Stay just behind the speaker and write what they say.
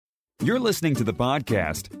You're listening to the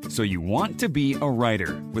podcast, So You Want to Be a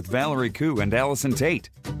Writer, with Valerie Khoo and Allison Tate.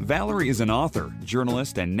 Valerie is an author,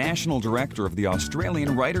 journalist, and national director of the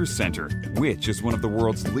Australian Writers' Centre, which is one of the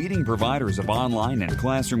world's leading providers of online and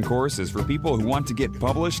classroom courses for people who want to get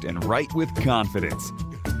published and write with confidence.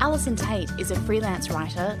 Allison Tate is a freelance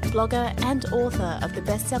writer, blogger, and author of the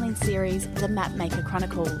best-selling series The Mapmaker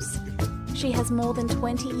Chronicles. She has more than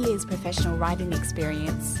 20 years professional writing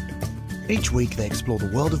experience. Each week they explore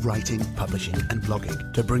the world of writing, publishing and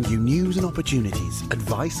blogging to bring you news and opportunities,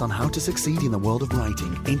 advice on how to succeed in the world of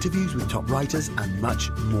writing, interviews with top writers and much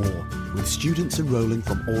more. With students enrolling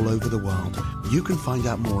from all over the world, you can find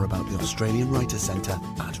out more about the Australian Writers' Centre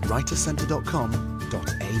at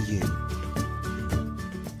writerscentre.com.au.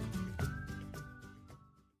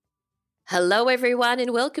 Hello everyone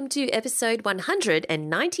and welcome to episode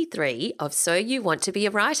 193 of So You Want to Be a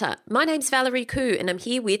Writer. My name's Valerie Khoo and I'm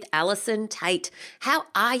here with Allison Tate. How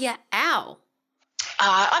are you, Al?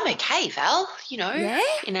 I'm okay, Val,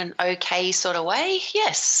 in an okay sort of way,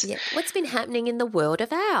 yes. Yeah. What's been happening in the world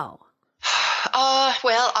of Al?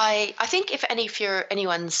 Well, I think if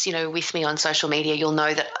anyone's, with me on social media, you'll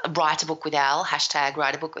know that Write a Book with Al, hashtag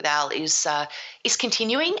Write a Book with Al is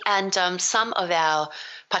continuing, and some of our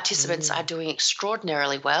participants are doing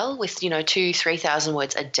extraordinarily well with, 2,000-3,000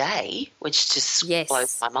 words a day, which just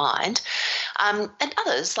blows my mind. And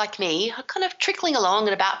others like me are kind of trickling along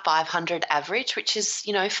at about 500 average, which is,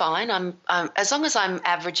 fine. I'm as long as I'm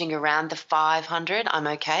averaging around the 500, I'm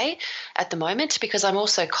okay at the moment, because I'm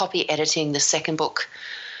also copy editing the second book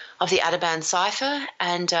of the Audubon Cipher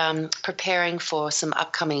and preparing for some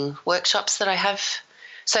upcoming workshops that I have.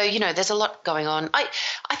 So, there's a lot going on. I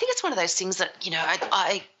think it's one of those things that,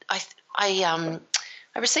 I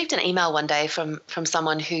received an email one day from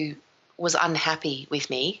someone who was unhappy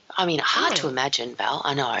with me. I mean, hard to imagine, Val.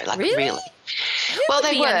 I know, really. Who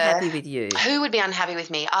would be unhappy with you? Who would be unhappy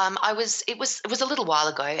with me? It was a little while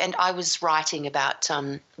ago, and I was writing about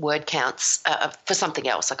word counts for something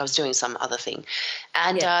else, like I was doing some other thing,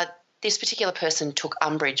 and this particular person took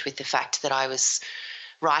umbrage with the fact that I was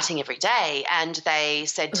writing every day, and they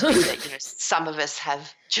said to me that some of us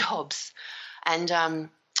have jobs, and I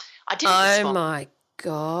didn't respond. Oh my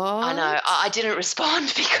God. I know. I didn't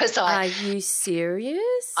respond because Are you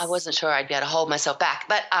serious? I wasn't sure I'd be able to hold myself back,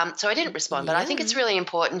 but so I didn't respond. But I think it's really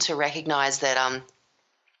important to recognise that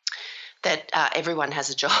everyone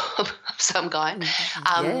has a job of some kind,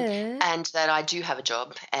 and that I do have a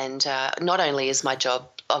job, and not only is my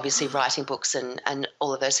job obviously writing books and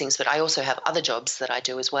all of those things, but I also have other jobs that I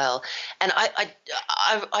do as well. And I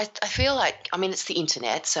feel like, I mean, it's the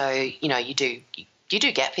internet, so you do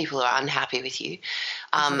get people who are unhappy with you,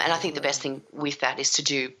 and I think the best thing with that is to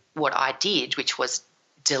do what I did, which was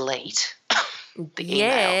delete the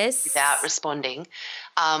email without responding.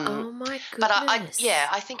 Oh my goodness! But I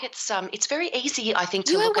think it's very easy. I think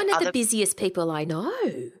to look at You're one of the busiest people I know.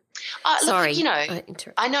 Sorry,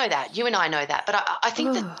 I know that. You and I know that. But I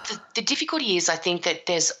think that the difficulty is, I think that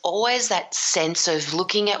there's always that sense of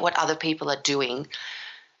looking at what other people are doing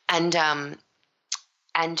and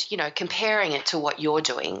comparing it to what you're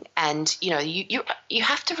doing. And, you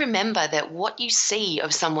have to remember that what you see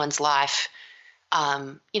of someone's life,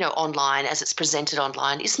 online, as it's presented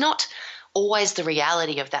online, is not always the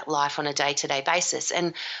reality of that life on a day-to-day basis.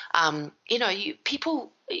 And,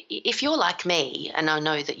 people, if you're like me, and I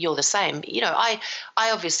know that you're the same, I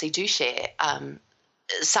obviously do share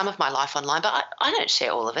some of my life online, but I don't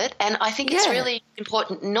share all of it. And I think it's really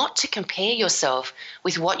important not to compare yourself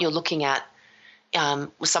with what you're looking at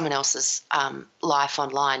with someone else's life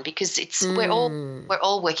online, because we're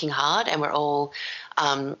all working hard, and we're all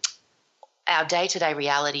our day-to-day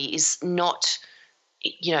reality is not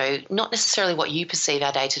necessarily what you perceive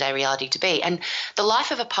our day-to-day reality to be. And the life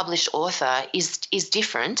of a published author is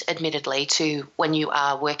different, admittedly, to when you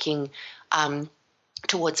are working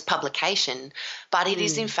towards publication, but it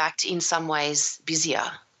is in fact in some ways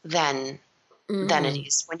busier than it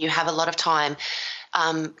is when you have a lot of time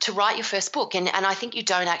to write your first book. And I think you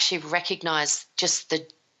don't actually recognise just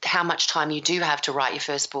how much time you do have to write your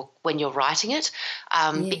first book when you're writing it,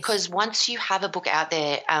 because once you have a book out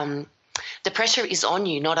there, the pressure is on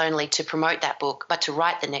you not only to promote that book, but to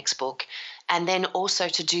write the next book, and then also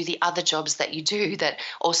to do the other jobs that you do that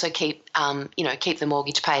also keep the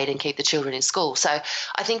mortgage paid and keep the children in school. So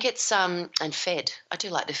I think it's and fed. I do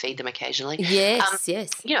like to feed them occasionally. Yes,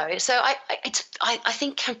 yes. So I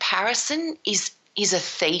think comparison is is a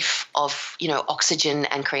thief of, oxygen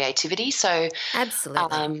and creativity. So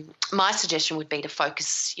absolutely, my suggestion would be to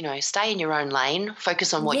focus, stay in your own lane,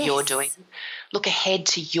 focus on what you're doing, look ahead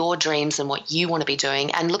to your dreams and what you want to be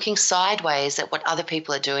doing, and looking sideways at what other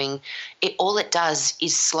people are doing. All it does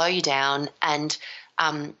is slow you down and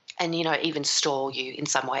even stall you in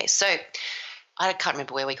some ways. So I can't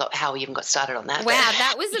remember how we even got started on that. Wow,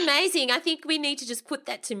 that was amazing. I think we need to just put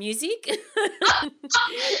that to music.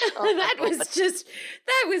 That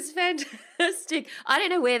was fantastic. I don't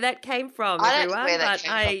know where that came from, I everyone. don't know where that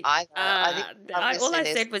came from either. All I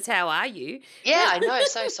said was, how are you? Yeah, I know.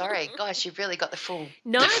 So sorry. Gosh, you've really got the full.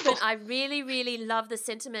 No, but I really, really love the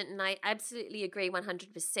sentiment, and I absolutely agree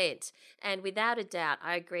 100%. And without a doubt,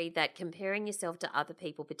 I agree that comparing yourself to other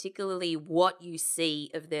people, particularly what you see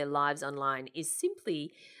of their lives online, is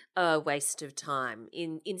simply a waste of time.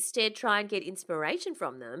 Instead, try and get inspiration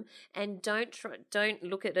from them, and don't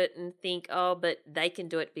look at it and think, oh, but they can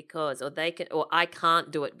do it because, or I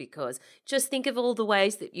can't do it because. Just think of all the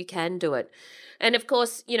ways that you can do it. And of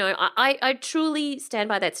course, I truly stand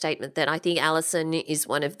by that statement that I think Alison is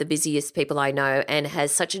one of the busiest people I know and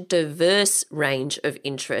has such a diverse range of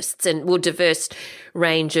interests and diverse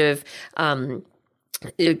range of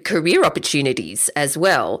career opportunities as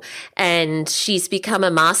well. And she's become a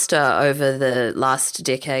master over the last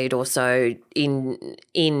decade or so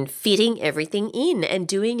in fitting everything in and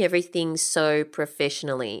doing everything so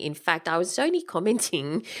professionally. In fact, I was only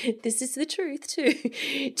commenting, this is the truth too,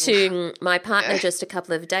 to my partner just a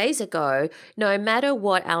couple of days ago, no matter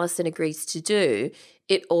what Alison agrees to do,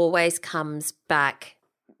 it always comes back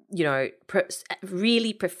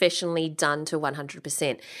really professionally done to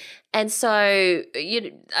 100%. And so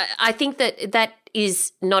I think that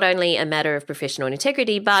is not only a matter of professional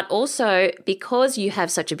integrity, but also because you have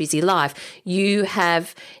such a busy life, you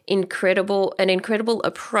have an incredible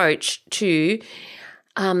approach to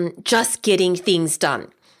just getting things done,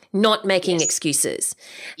 not making excuses.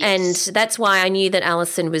 Yes. And that's why I knew that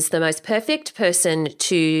Alison was the most perfect person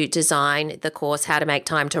to design the course, How to Make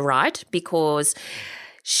Time to Write, because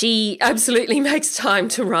she absolutely makes time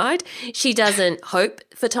to write. She doesn't hope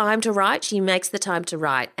for time to write. She makes the time to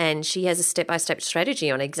write, and she has a step-by-step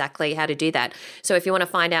strategy on exactly how to do that. So if you want to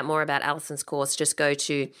find out more about Alison's course, just go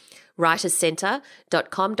to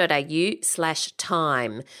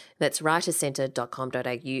writerscentre.com.au/time. That's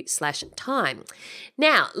writerscentre.com.au/time.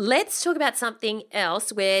 Now, let's talk about something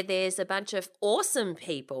else where there's a bunch of awesome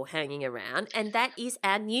people hanging around, and that is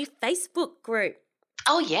our new Facebook group.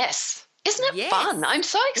 Oh, yes. Isn't it fun? I'm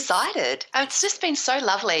so excited. It's just been so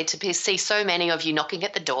lovely to see so many of you knocking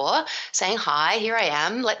at the door, saying, hi, here I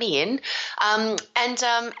am, let me in, and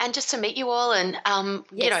just to meet you all. And,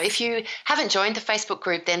 if you haven't joined the Facebook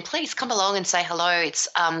group, then please come along and say hello.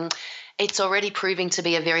 It's already proving to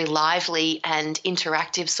be a very lively and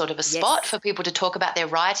interactive sort of a spot for people to talk about their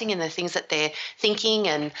writing and the things that they're thinking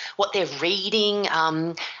and what they're reading.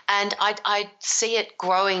 And I see it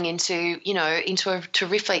growing into a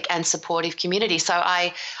terrific and supportive community. So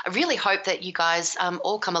I really hope that you guys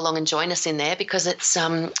all come along and join us in there, because it's,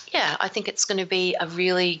 I think it's going to be a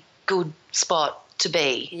really good spot to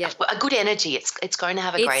be. A good energy. It's going to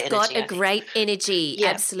have a great energy. It's got a great energy,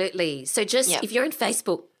 absolutely. So if you're on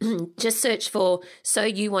Facebook, just search for So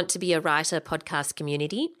You Want to Be a Writer podcast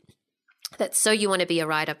community. That's So You Want to Be a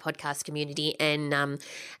Writer podcast community, and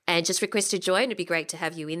just request to join. It'd be great to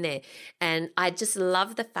have you in there. And I just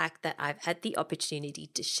love the fact that I've had the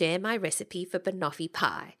opportunity to share my recipe for banoffee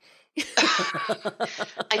pie.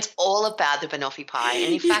 It's all about the banoffee pie,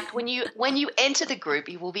 and in fact, when you enter the group,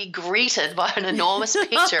 you will be greeted by an enormous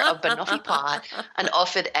picture of banoffee pie and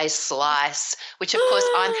offered a slice, which of course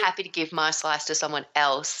I'm happy to give my slice to someone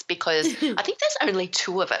else, because I think there's only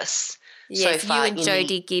two of us. Yes, so far, you and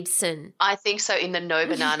Jodie Gibson. I think so, in the No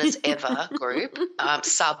Bananas Ever group,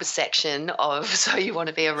 subsection of So You Want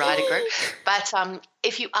to Be a Writer group. But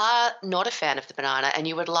if you are not a fan of the banana and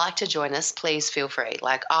you would like to join us, please feel free.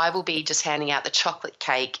 Like, I will be just handing out the chocolate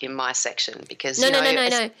cake in my section, because No.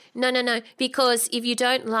 Because if you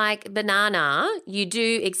don't like banana, you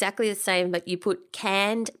do exactly the same, but you put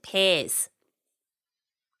canned pears.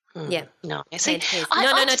 Yeah. No. See,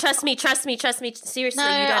 Trust me. Seriously, you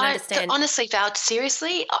don't understand. Honestly, Val,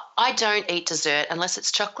 seriously, I don't eat dessert unless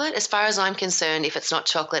it's chocolate. As far as I'm concerned, if it's not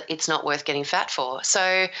chocolate, it's not worth getting fat for.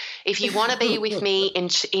 So if you want to be with me in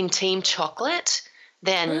Team Chocolate,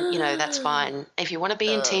 then, that's fine. If you want to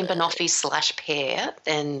be in Team Banoffee / pear,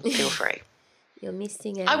 then feel free. You're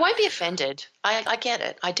missing out. I won't be offended. I get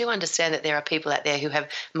it. I do understand that there are people out there who have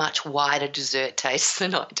much wider dessert tastes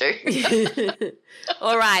than I do.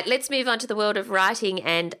 All right, let's move on to the world of writing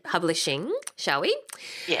and publishing, shall we?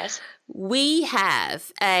 Yes. We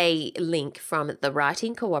have a link from the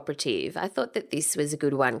Writing Cooperative. I thought that this was a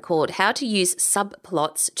good one, called How to Use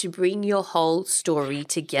Subplots to Bring Your Whole Story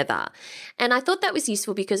Together. And I thought that was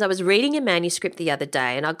useful because I was reading a manuscript the other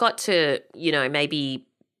day and I got to, maybe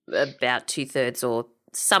about 2/3 or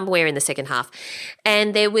somewhere in the second half.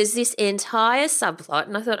 And there was this entire subplot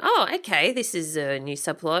and I thought, oh, okay, this is a new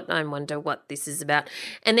subplot. I wonder what this is about.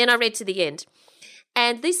 And then I read to the end.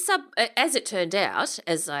 And this as it turned out,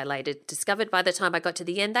 as I later discovered by the time I got to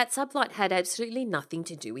the end, that subplot had absolutely nothing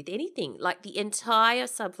to do with anything. Like the entire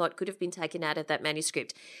subplot could have been taken out of that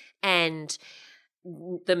manuscript and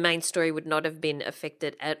the main story would not have been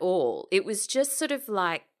affected at all. It was just sort of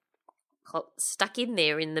like stuck in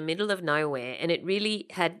there in the middle of nowhere, and it really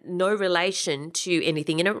had no relation to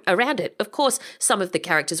anything around it. Of course, some of the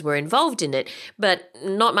characters were involved in it, but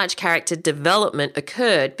not much character development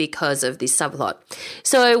occurred because of this subplot.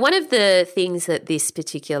 So one of the things that this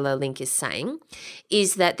particular link is saying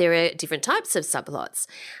is that there are different types of subplots,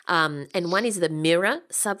 and one is the mirror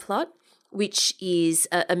subplot, which is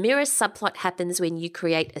a mirror subplot happens when you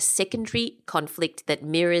create a secondary conflict that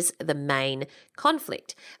mirrors the main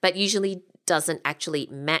conflict, but usually doesn't actually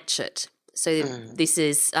match it. So this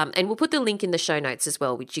is, and we'll put the link in the show notes as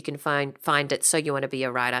well, which you can find at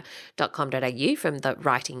soyouwanttobeawriter.com.au from the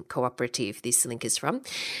Writing Cooperative. This link is from.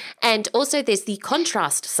 And also there's the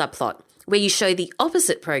contrast subplot, where you show the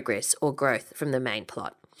opposite progress or growth from the main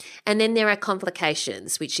plot. And then there are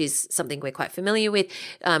complications, which is something we're quite familiar with,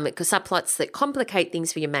 because subplots that complicate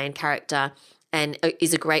things for your main character and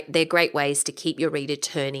they're great ways to keep your reader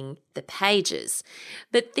turning the pages.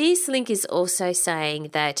 But this link is also saying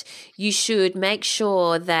that you should make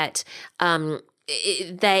sure that your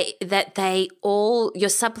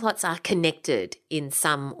subplots are connected in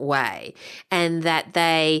some way, and that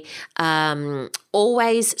they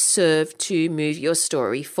always serve to move your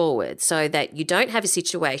story forward, so that you don't have a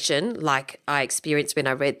situation like I experienced when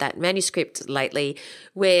I read that manuscript lately,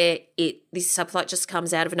 where this subplot just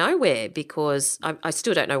comes out of nowhere, because I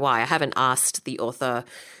still don't know why. I haven't asked the author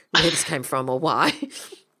where this came from or why.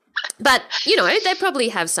 But, they probably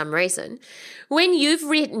have some reason. When you've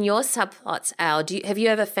written your subplots, Al, have you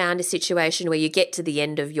ever found a situation where you get to the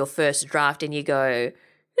end of your first draft and you go,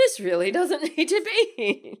 this really doesn't need to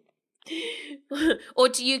be? Or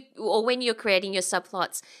when you're creating your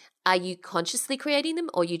subplots, are you consciously creating them,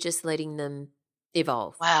 or are you just letting them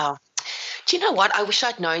evolve? Wow. Do you know what? I wish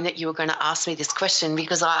I'd known that you were going to ask me this question,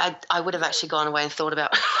 because I would have actually gone away and thought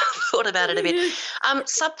about it a bit.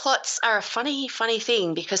 Subplots are a funny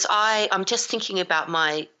thing, because I'm just thinking about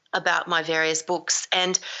my various books,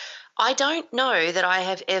 and I don't know that I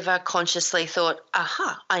have ever consciously thought,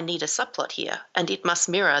 I need a subplot here and it must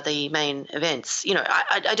mirror the main events.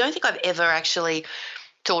 I don't think I've ever actually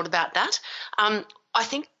thought about that. I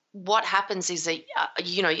think what happens is that,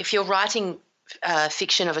 if you're writing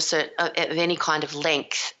fiction of any kind of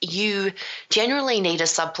length, you generally need a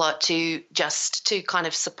subplot to kind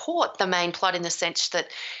of support the main plot, in the sense that,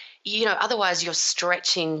 otherwise you're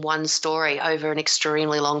stretching one story over an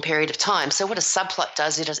extremely long period of time. So what a subplot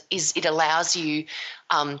does is it allows you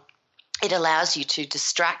to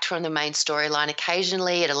distract from the main storyline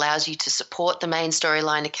occasionally. It allows you to support the main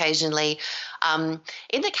storyline occasionally.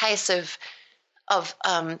 In the case of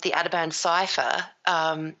the Ateban Cipher,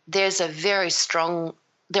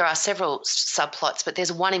 there are several subplots, but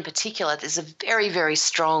there's one in particular. There's a very, very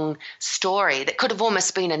strong story that could have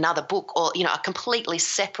almost been another book, or, a completely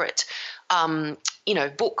separate,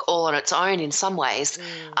 book all on its own in some ways.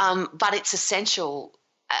 But it's essential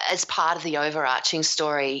as part of the overarching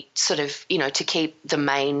story, sort of, to keep the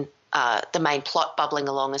main plot bubbling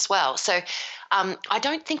along as well. So I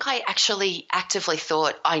don't think I actually actively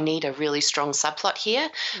thought I need a really strong subplot here.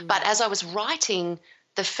 But as I was writing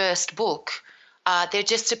the first book, there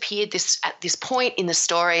just appeared at this point in the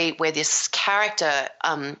story where this character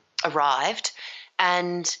arrived,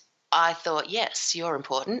 and I thought, yes, you're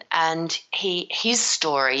important, and his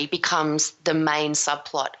story becomes the main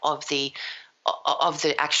subplot of the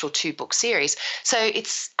actual 2-book series. So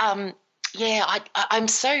it's I'm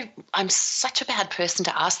such a bad person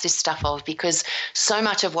to ask this stuff of, because so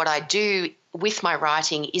much of what I do with my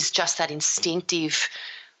writing is just that instinctive.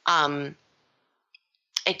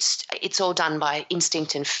 It's all done by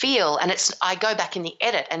instinct and feel, and I go back in the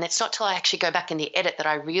edit, and it's not till I actually go back in the edit that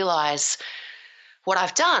I realise what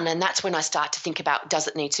I've done, and that's when I start to think about, does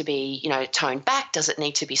it need to be, toned back? Does it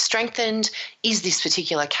need to be strengthened? Is this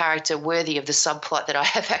particular character worthy of the subplot that I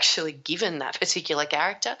have actually given that particular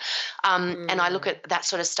character? And I look at that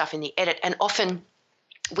sort of stuff in the edit, and often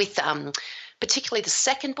with particularly the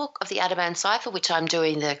second book of the Ateban Cipher, which I'm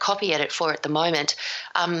doing the copy edit for at the moment,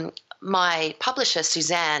 my publisher,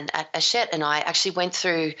 Suzanne at Hachette, and I actually went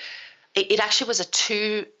through. It actually was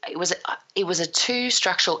it was a two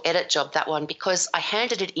structural edit job, that one, because I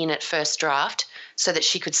handed it in at first draft so that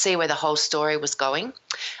she could see where the whole story was going,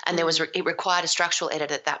 and it required a structural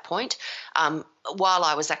edit at that point. While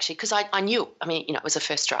I was actually, because I knew, it was a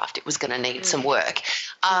first draft, it was going to need some work,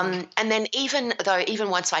 and then even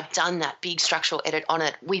once I'd done that big structural edit on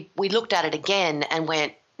it, we looked at it again and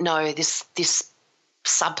went, no, this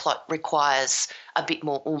subplot requires a bit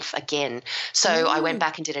more oomph again. So I went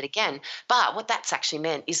back and did it again. But what that's actually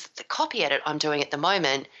meant is that the copy edit I'm doing at the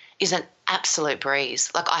moment is an absolute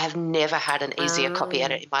breeze. Like, I have never had an easier copy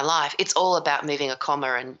edit in my life. It's all about moving a comma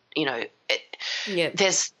and,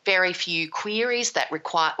 there's very few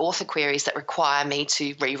author queries that require me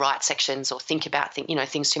to rewrite sections or think about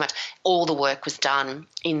things too much. All the work was done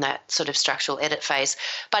in that sort of structural edit phase.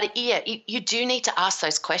 But you do need to ask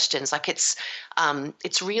those questions. Like, it's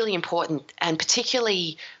really important, and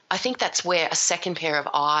particularly I think that's where a second pair of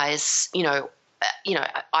eyes,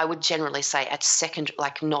 I would generally say at second,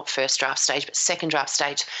 like not first draft stage, but second draft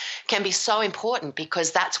stage, can be so important,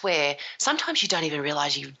 because that's where sometimes you don't even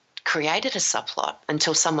realize you've created a subplot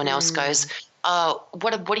until someone else goes, oh,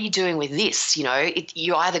 what are you doing with this? You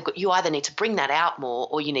either need to bring that out more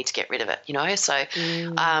or you need to get rid of it, So,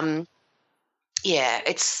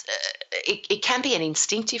 it can be an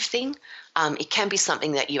instinctive thing. It can be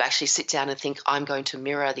something that you actually sit down and think, I'm going to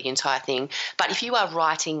mirror the entire thing. But if you are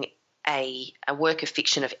writing a work of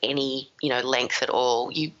fiction of any, length at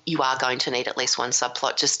all, you are going to need at least one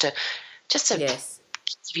subplot just to yes.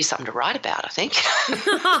 give you something to write about, I think.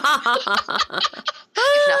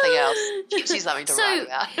 If nothing else, gives you something to write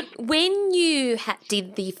about. When you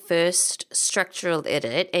did the first structural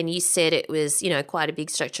edit, and you said it was, quite a big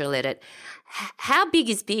structural edit, how big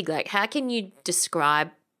is big? Like, how can you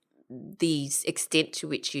describe the extent to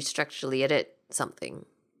which you structurally edit something?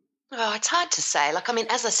 Oh, it's hard to say.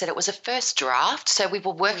 As I said, it was a first draft, so we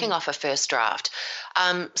were working off a first draft.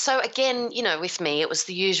 So again, with me, it was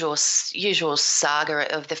the usual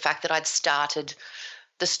saga of the fact that I'd started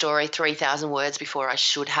the story 3,000 words before I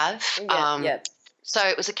should have. So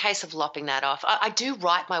it was a case of lopping that off. I do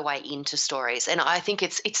write my way into stories, and I think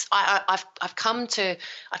I've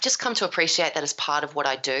just come to appreciate that as part of what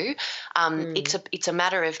I do. It's a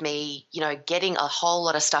matter of me, getting a whole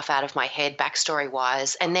lot of stuff out of my head, backstory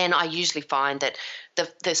wise, and then I usually find that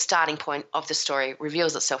the starting point of the story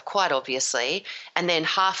reveals itself quite obviously, and then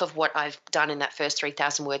half of what I've done in that first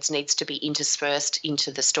 3,000 words needs to be interspersed into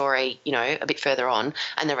the story, a bit further on,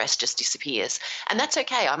 and the rest just disappears. And that's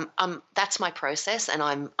okay. That's my process, and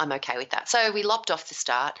I'm okay with that. So we lopped off the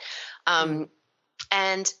start.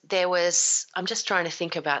 And there was, I'm just trying to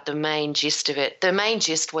think about the main gist of it. The main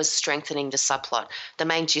gist was strengthening the subplot. The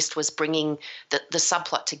main gist was bringing the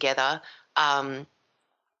subplot together.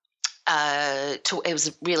 It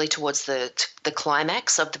was really towards the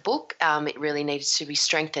climax of the book. It really needed to be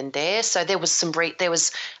strengthened there. So there was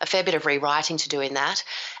a fair bit of rewriting to do in that.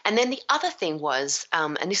 And then the other thing was,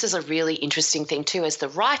 and this is a really interesting thing too as the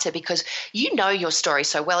writer, because you know your story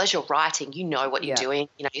so well as you're writing, you know what you're doing,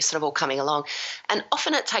 you're sort of all coming along. And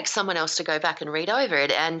often it takes someone else to go back and read over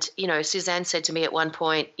it. And, Suzanne said to me at one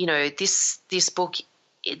point, this book,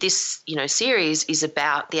 this series is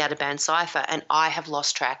about the Ateban cipher, and I have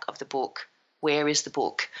lost track of the book. Where is the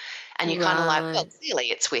book? And you're kind of like, well,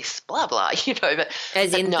 clearly it's with blah blah, but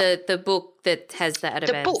as in no, the book that has the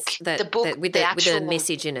Ateban, the book with the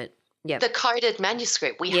message in it. Yeah, the coded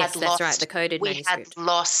manuscript. The coded manuscript. We had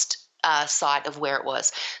lost sight of where it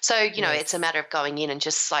was. So it's a matter of going in and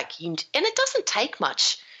just and it doesn't take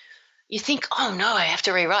much. You think, oh, no, I have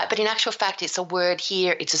to rewrite. But in actual fact, it's a word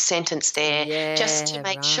here, it's a sentence there, just to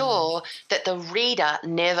make sure that the reader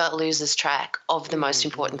never loses track of the most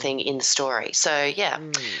important thing in the story. So,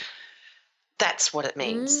 that's what it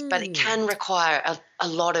means. But it can require a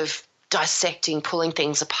lot of dissecting, pulling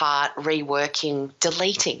things apart, reworking,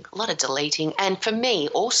 deleting, a lot of deleting. And for me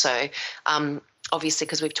also, obviously,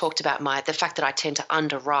 because we've talked about the fact that I tend to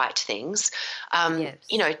underwrite things,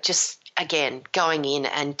 just – again, going in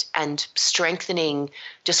and strengthening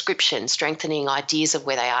description, strengthening ideas of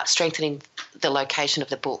where they are, strengthening the location of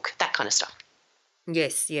the book, that kind of stuff.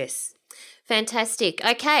 Yes. Fantastic.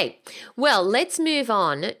 Okay. Well, let's move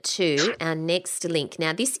on to our next link.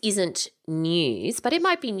 Now, this isn't news, but it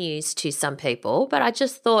might be news to some people, but I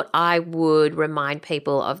just thought I would remind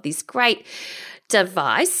people of this great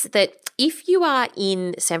device that if you are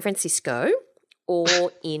in San Francisco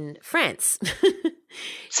or in France –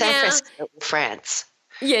 San Francisco, France.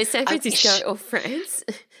 Yeah, San Francisco or France.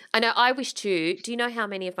 I know. I wish too. Do you know how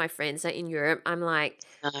many of my friends are in Europe? I'm like,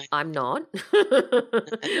 No. I'm not.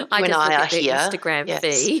 You I and just I look are at their here. Instagram Yes.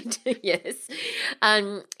 feed. Yes.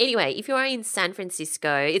 Anyway, if you're in San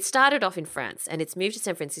Francisco, it started off in France and it's moved to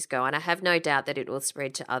San Francisco, and I have no doubt that it will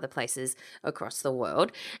spread to other places across the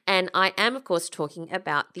world. And I am, of course, talking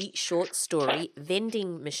about the short story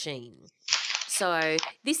vending machine. So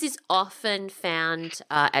this is often found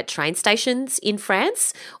at train stations in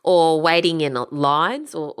France or waiting in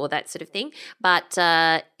lines or that sort of thing. But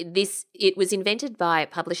it was invented by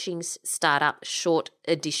publishing startup Short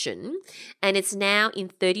Edition, and it's now in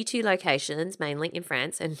 32 locations, mainly in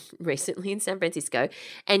France and recently in San Francisco.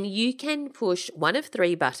 And you can push one of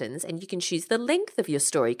 3 buttons and you can choose the length of your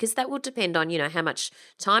story, because that will depend on, how much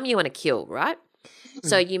time you want to kill, right?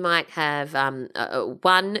 So you might have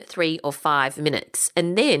 1, 3, or 5 minutes,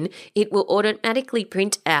 and then it will automatically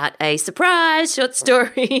print out a surprise short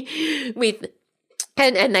story with,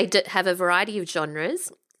 and they have a variety of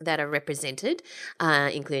genres that are represented,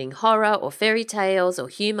 including horror or fairy tales or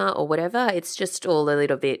humor or whatever. It's just all a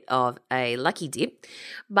little bit of a lucky dip.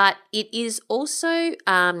 But it is also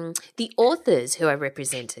the authors who are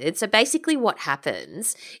represented. So basically what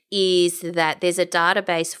happens is that there's a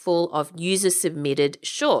database full of user-submitted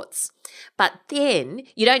shorts. But then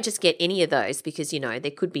you don't just get any of those because,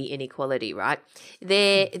 there could be inequality, right?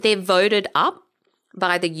 They're voted up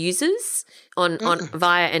by the users on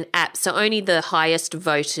via an app. So only the highest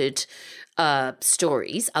voted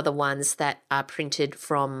stories are the ones that are printed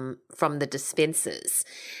from the dispensers.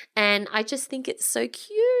 And I just think it's so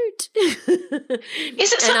cute.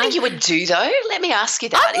 Is it something you would do though? Let me ask you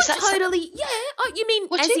that. I would totally, yeah. Oh, you mean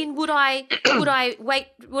in would I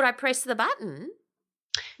press the button?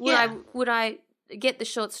 Would I get the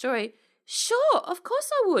short story? Sure, of course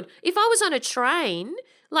I would. If I was on a train,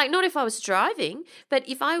 not if I was driving, but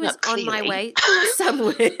if I was on my way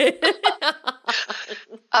somewhere.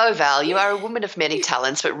 Oh, Val, you are a woman of many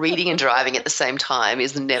talents, but reading and driving at the same time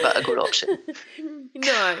is never a good option.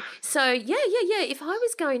 No. So, yeah. If I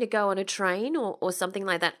was going to go on a train or something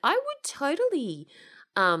like that, I would totally,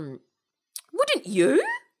 wouldn't you?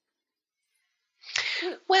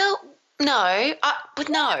 Well, no,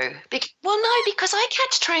 because I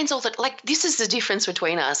catch trains all the this is the difference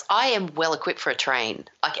between us. I am well equipped for a train,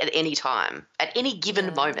 at any time, at any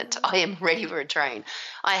given moment. I am ready for a train.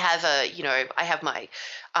 I have my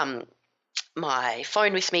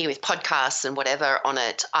phone with me with podcasts and whatever on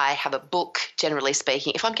it. I have a book, generally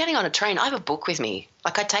speaking. If I'm getting on a train, I have a book with me.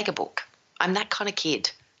 I take a book. I'm that kind of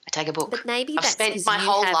kid. I take a book. But maybe I've that's spent because my you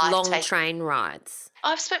whole have life long train rides.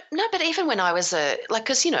 But even when I was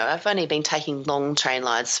because I've only been taking long train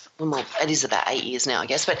rides. Well, it is about 8 years now, I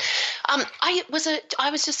guess. But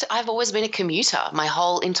I've always been a commuter. My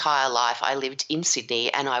whole entire life, I lived in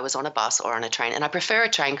Sydney, and I was on a bus or on a train. And I prefer a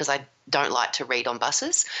train because I don't like to read on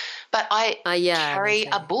buses. But I carry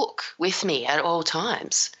a book with me at all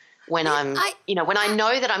times. When when I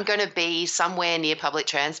know that I'm going to be somewhere near public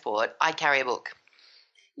transport, I carry a book.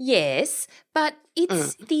 Yes, but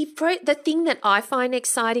it's the thing that I find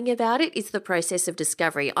exciting about it is the process of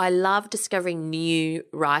discovery. I love discovering new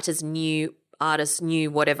writers, new artists, new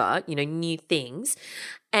whatever, new things.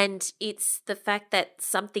 And it's the fact that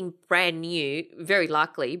something brand new, very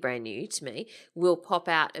likely brand new to me, will pop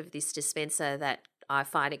out of this dispenser that I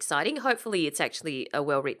find exciting. Hopefully it's actually a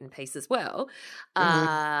well-written piece as well.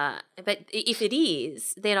 But if it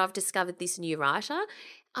is, then I've discovered this new writer.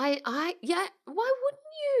 Why wouldn't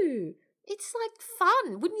you? It's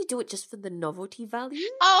fun. Wouldn't you do it just for the novelty value?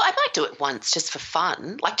 Oh, I might do it once just for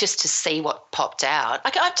fun, just to see what popped out.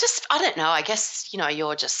 I don't know. I guess,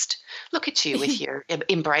 you're just, look at you with your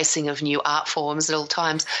embracing of new art forms at all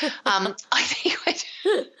times. I think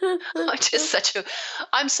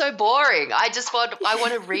I'm so boring. I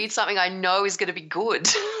want to read something I know is going to be good.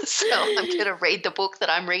 So I'm going to read the book that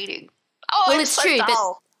I'm reading. Oh, well, it's so true,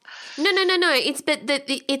 dull. No.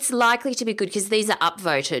 It's likely to be good because these are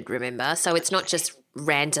upvoted, remember? So it's not just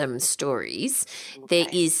random stories. Okay.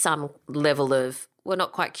 There is some level of, well,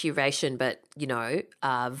 not quite curation, but,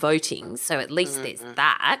 voting. So at least there's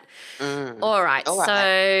that. All right.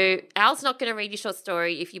 So Al's not going to read your short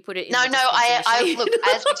story if you put it in. No, I look,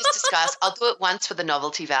 as we just discussed, I'll do it once for the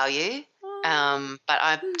novelty value.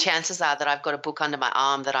 But chances are that I've got a book under my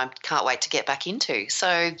arm that I can't wait to get back into.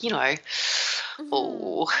 So,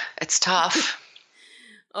 it's tough.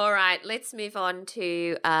 All right, let's move on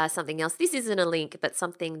to something else. This isn't a link, but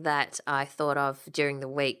something that I thought of during the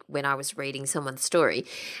week when I was reading someone's story.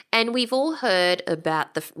 And we've all heard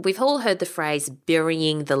the phrase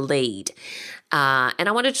burying the lead. And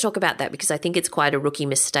I wanted to talk about that because I think it's quite a rookie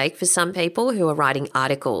mistake for some people who are writing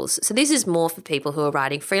articles. So this is more for people who are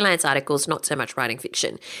writing freelance articles, not so much writing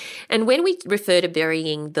fiction. And when we refer to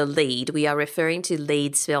burying the lead, we are referring to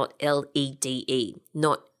lead spelled L-E-D-E,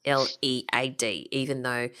 not L-E-A-D, even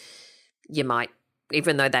though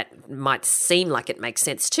that might seem like it makes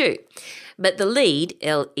sense too. But the lead,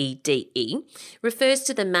 L-E-D-E, refers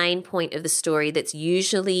to the main point of the story that's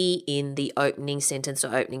usually in the opening sentence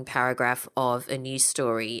or opening paragraph of a news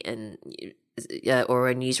story or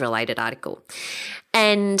a news-related article.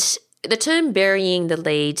 And the term burying the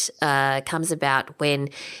lead comes about when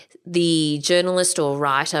the journalist or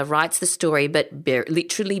writer writes the story but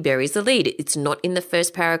literally buries the lead. It's not in the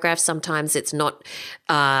first paragraph. Sometimes it's not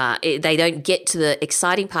they don't get to the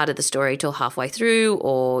exciting part of the story till halfway through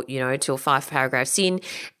or, till 5 paragraphs in,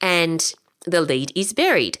 and the lead is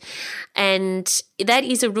buried. And that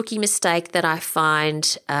is a rookie mistake that I find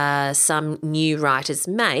some new writers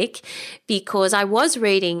make, because I was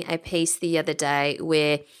reading a piece the other day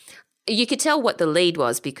where you could tell what the lead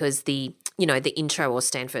was because the intro or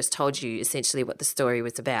stand first told you essentially what the story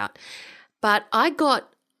was about. But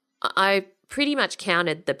I pretty much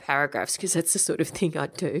counted the paragraphs because that's the sort of thing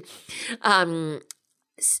I'd do.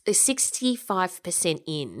 65%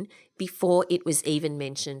 in before it was even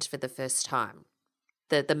mentioned for the first time.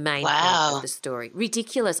 The main part of the story.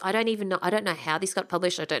 Ridiculous. I don't know how this got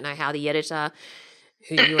published. I don't know how the editor,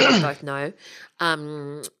 who you and I both know,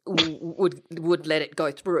 would let it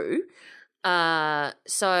go through.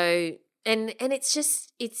 And it's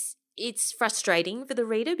just it's frustrating for the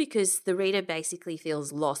reader because the reader basically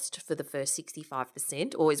feels lost for the first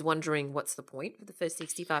 65% or is wondering what's the point for the first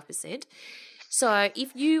 65%. So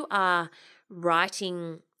if you are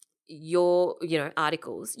writing your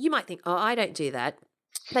articles, you might think, oh, I don't do that.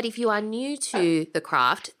 But if you are new to the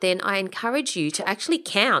craft, then I encourage you to actually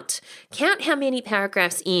count how many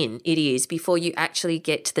paragraphs in it is before you actually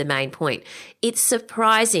get to the main point. It's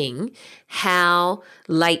surprising how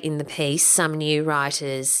late in the piece some new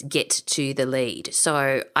writers get to the lead.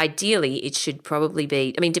 So ideally it should probably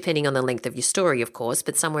be, depending on the length of your story, of course,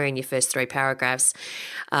 but somewhere in your first 3 paragraphs,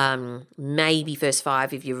 maybe first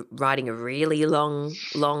 5 if you're writing a really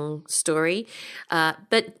long story.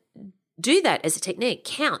 But do that as a technique.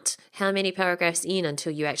 Count how many paragraphs in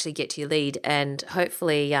until you actually get to your lead, and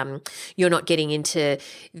hopefully you're not getting into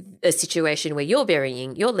a situation where you're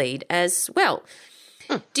burying your lead as well.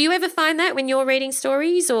 Do you ever find that when you're reading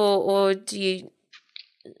stories, or do you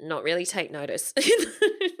not really take notice?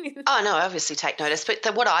 Oh, no, I obviously take notice.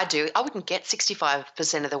 But what I do, I wouldn't get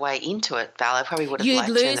 65% of the way into it, Val. I probably would have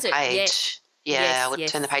turned the page. Yes. Yeah, I would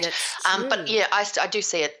turn the page. But yeah, I do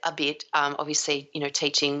see it a bit. Obviously,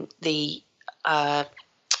 teaching the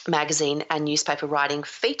magazine and newspaper writing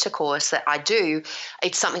feature course that I do,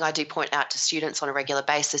 it's something I do point out to students on a regular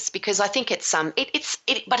basis because I think it's but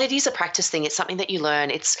it is a practice thing. It's something that you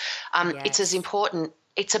learn. It's as important.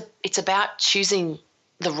 It's about choosing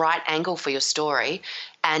the right angle for your story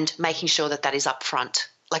and making sure that is up front.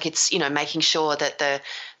 Like it's, making sure that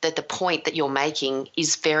the point that you're making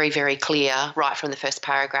is very, very clear right from the first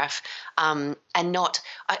paragraph, and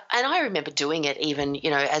I remember doing it even,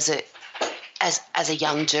 as a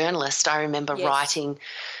young journalist. I remember writing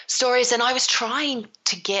stories, and I was trying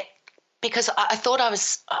to get, because I thought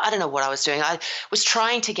I don't know what I was doing. I was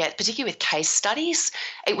trying to get, particularly with case studies,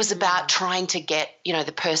 it was about trying to get,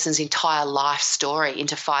 the person's entire life story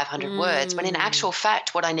into 500 words. When in actual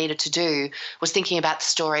fact, what I needed to do was thinking about the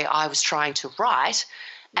story I was trying to write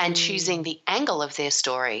and choosing the angle of their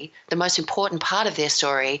story, the most important part of their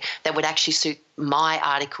story that would actually suit my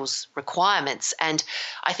article's requirements. And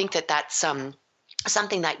I think that that's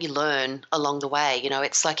something that you learn along the way.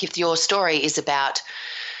 It's like if your story is about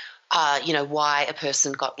why a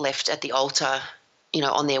person got left at the altar,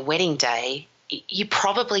 on their wedding day, you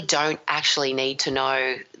probably don't actually need to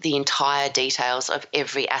know the entire details of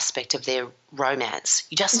every aspect of their romance.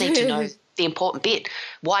 You just need to know the important bit.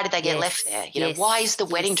 Why did they get left there? Why is the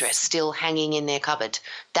wedding dress still hanging in their cupboard?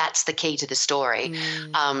 That's the key to the story.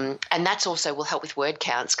 And that's also will help with word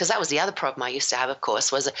counts, because that was the other problem I used to have, of course,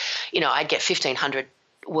 was, I'd get 1,500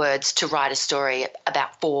 words to write a story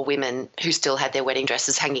about 4 women who still had their wedding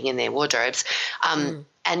dresses hanging in their wardrobes. And,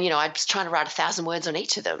 I was trying to write 1,000 words on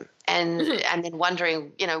each of them and then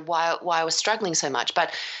wondering, why I was struggling so much.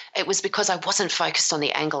 But it was because I wasn't focused on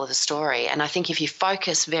the angle of the story. And I think if you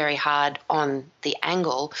focus very hard on the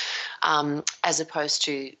angle, as opposed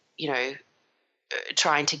to,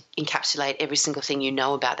 trying to encapsulate every single thing you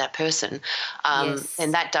know about that person, Yes.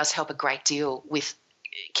 then that does help a great deal with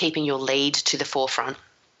keeping your lead to the forefront.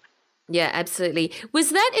 Yeah, absolutely. Was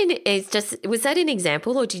that an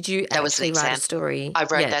example, or did you That was an actually write a example. story? I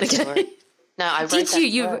wrote that story. No, I wrote Did that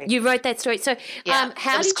you? story. You wrote that story. So, Yeah,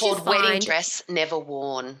 how it was did you called Wedding find? Dress Never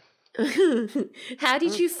Worn. How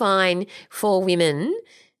did you find 4 women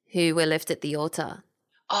who were left at the altar?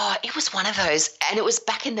 Oh, it was one of those, and it was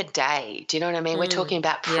back in the day. Do you know what I mean? We're talking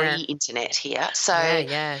about yeah. pre-internet here, so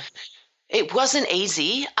Yeah. it wasn't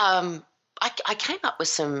easy. I did come up with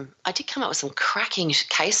some cracking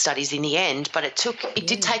case studies in the end, but it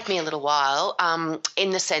did take me a little while. In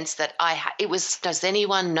the sense that it was, does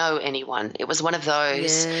anyone know anyone? It was one of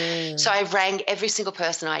those. Yeah. So I rang every single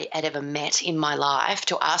person I had ever met in my life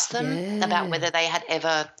to ask them about whether they had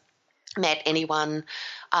ever met anyone,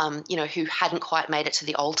 who hadn't quite made it to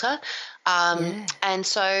the altar. And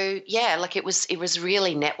so, like it was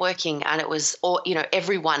really networking, and it was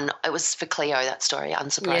everyone, it was for Cleo, that story,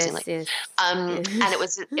 unsurprisingly. Yes. And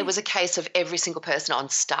it was a case of every single person on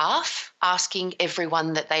staff asking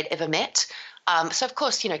everyone that they'd ever met. So of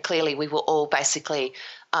course, clearly we were all basically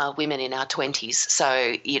women in our 20s.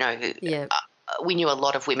 So, we knew a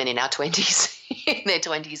lot of women in our 20s, in their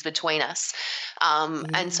 20s between us.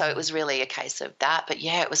 And so it was really a case of that. But,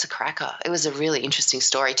 it was a cracker. It was a really interesting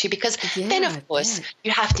story too, because then, of course,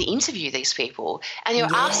 you have to interview these people, and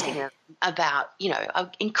you're asking them about, an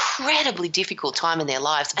incredibly difficult time in their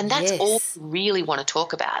lives. And that's all you really want to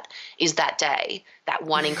talk about, is that day, that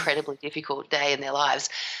one incredibly difficult day in their lives.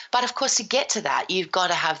 But, of course, to get to that, you've got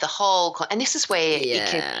to have the whole – and this is where it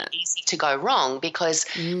can be easy to go wrong, because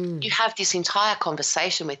you have this entire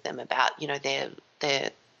conversation with them about,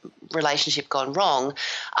 their relationship gone wrong,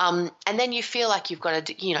 and then you feel like you've got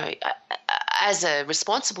to, as a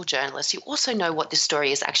responsible journalist, you also know what this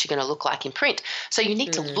story is actually going to look like in print. So you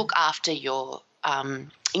need to look after your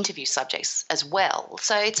interview subjects as well.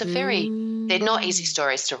 So it's they're not easy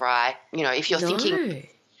stories to write. If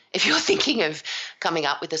you're thinking of coming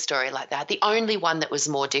up with a story like that, the only one that was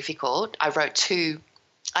more difficult,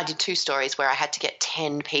 I did 2 stories where I had to get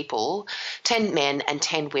 10 people, 10 men and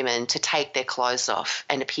 10 women, to take their clothes off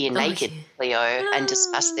and appear naked, Leo, and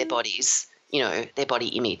discuss their bodies, their body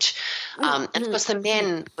image. And of course the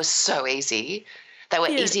men were so easy. They were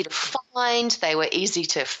easy to find. They were easy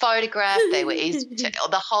to photograph. They were easy to –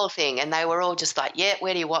 the whole thing. And they were all just like,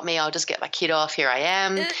 where do you want me? I'll just get my kid off. Here I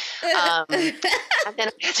am. And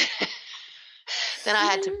then I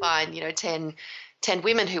had to find, 10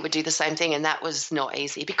 women who would do the same thing, and that was not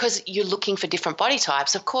easy, because you're looking for different body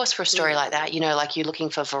types. Of course, for a story like that, like you're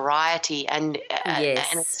looking for variety, and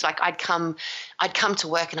it's like I'd come to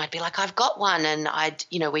work and I'd be like, I've got one, and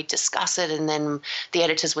we'd discuss it, and then the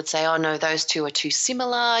editors would say, oh no, those 2 are too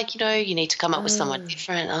similar, you need to come up with someone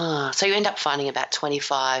different. So you end up finding about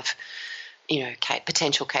 25,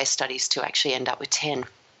 potential case studies to actually end up with 10.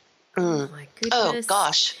 Oh my goodness. Oh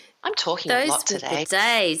gosh. I'm talking a lot today.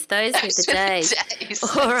 Those were the days.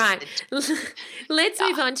 All right. Let's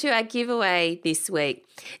move on to our giveaway this week.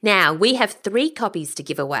 Now, we have 3 copies to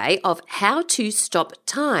give away of How to Stop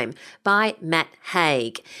Time by Matt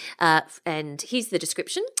Haig. And here's the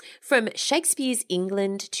description. From Shakespeare's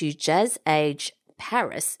England to Jazz Age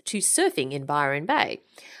Paris to surfing in Byron Bay.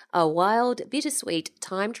 A wild, bittersweet,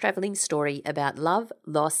 time-travelling story about love,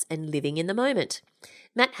 loss and living in the moment.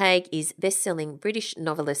 Matt Haig is best-selling British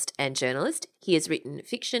novelist and journalist. He has written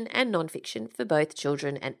fiction and non-fiction for both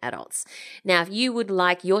children and adults. Now, if you would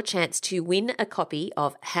like your chance to win a copy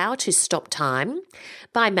of How to Stop Time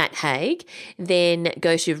by Matt Haig, then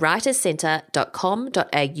go to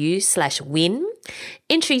writerscentre.com.au/win.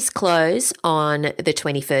 Entries close on the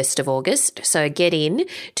 21st of August, so get in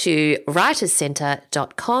to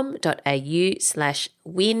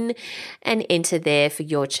writerscentre.com.au/win and enter there for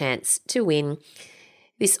your chance to win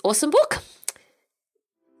this awesome book.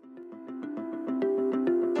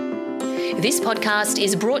 This podcast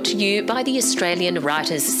is brought to you by the Australian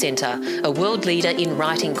Writers Centre, a world leader in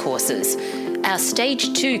writing courses. Our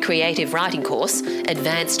Stage 2 creative writing course,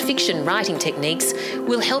 Advanced Fiction Writing Techniques,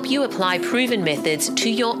 will help you apply proven methods to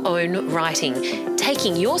your own writing,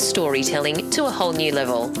 taking your storytelling to a whole new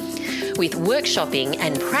level. With workshopping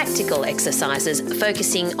and practical exercises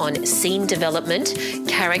focusing on scene development,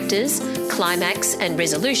 characters, climax and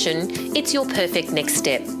resolution, it's your perfect next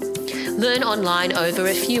step. Learn online over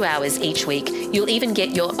a few hours each week. You'll even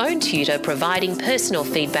get your own tutor providing personal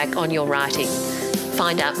feedback on your writing.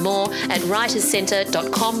 Find out more at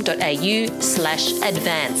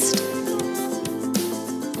writerscentre.com.au/advanced.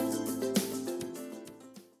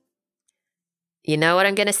 You know what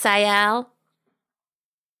I'm going to say, Al?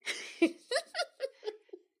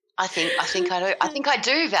 I think I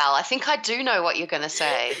do, Val. I think I do know what you're going to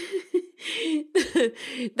say.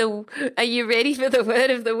 Are you ready for the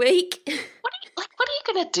word of the week? What are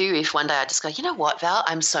you going to do if one day I just go, you know what, Val,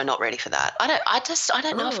 I'm so not ready for that. I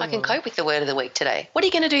don't know if I can cope with the word of the week today. What are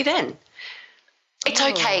you going to do then? It's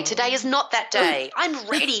okay. Today is not that day. I'm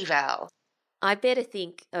ready, Val. I better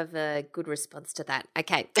think of a good response to that.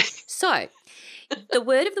 Okay. So the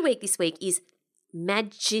word of the week this week is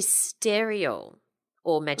magisterial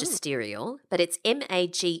or magisterial, but it's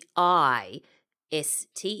MAGISTERIAL,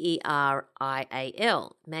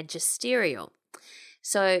 magisterial.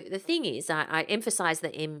 So the thing is, I emphasize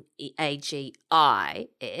the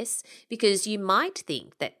MAGIS because you might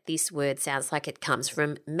think that this word sounds like it comes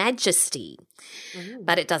from majesty,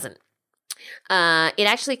 but it doesn't. It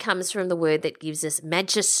actually comes from the word that gives us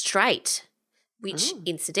magistrate, which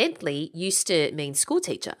incidentally used to mean school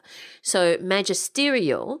teacher. So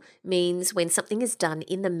magisterial means when something is done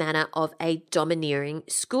in the manner of a domineering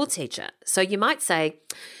school teacher. So you might say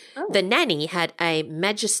the nanny had a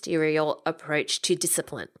magisterial approach to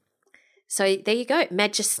discipline. So there you go,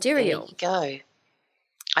 magisterial. There you go.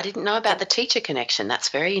 I didn't know about the teacher connection. That's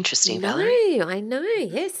very interesting, Valerie. No, I know.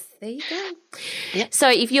 Yes, there you go. Yep. So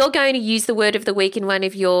if you're going to use the word of the week in one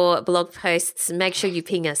of your blog posts, make sure you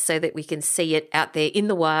ping us so that we can see it out there in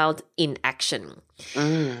the wild in action.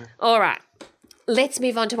 All right. Let's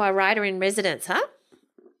move on to our writer in residence, huh?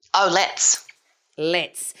 Oh, let's.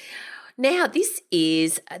 Now, this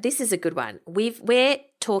is a good one. We're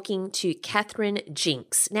talking to Catherine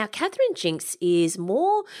Jinks. Now, Catherine Jinks is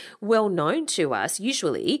more well known to us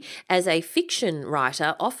usually as a fiction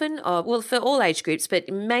writer, often, for all age groups, but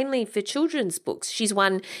mainly for children's books. She's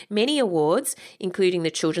won many awards, including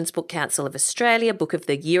the Children's Book Council of Australia Book of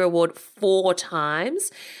the Year Award 4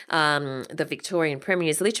 times, the Victorian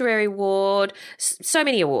Premier's Literary Award, so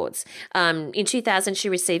many awards. In 2000, she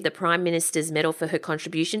received the Prime Minister's Medal for her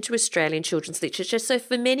contribution to Australian children's literature. So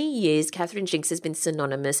for many years, Catherine Jinks has been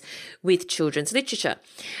synonymous with children's literature.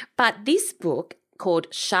 But this book, called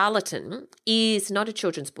Charlatan, is not a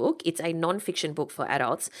children's book. It's a non-fiction book for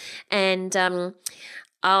adults. And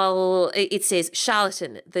it says,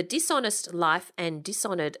 Charlatan, the dishonest life and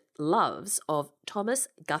dishonoured loves of Thomas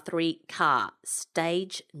Guthrie Carr,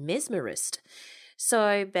 stage mesmerist.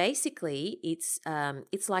 So basically, it's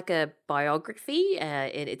like a biography,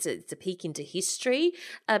 and it's a peek into history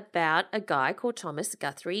about a guy called Thomas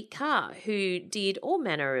Guthrie Carr who did all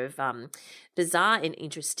manner of bizarre and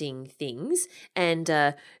interesting things, and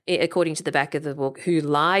according to the back of the book, who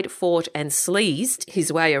lied, fought, and sleazed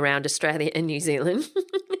his way around Australia and New Zealand.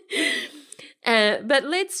 But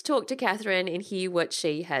let's talk to Catherine and hear what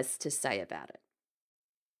she has to say about it.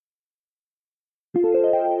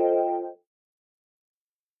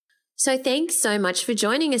 So thanks so much for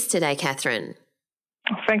joining us today, Catherine.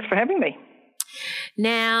 Thanks for having me.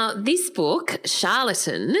 Now, this book,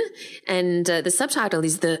 Charlatan, and the subtitle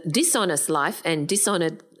is The Dishonest Life and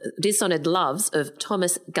Dishonoured Loves of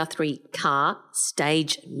Thomas Guthrie Carr,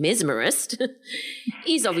 stage mesmerist,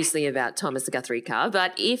 is obviously about Thomas Guthrie Carr.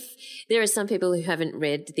 But if there are some people who haven't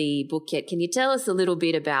read the book yet, can you tell us a little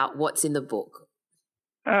bit about what's in the book?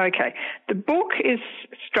 Okay. The book is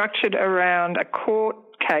structured around a court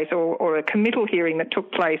case or a committal hearing that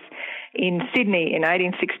took place in Sydney in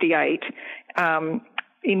 1868,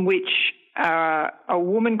 in which a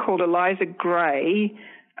woman called Eliza Gray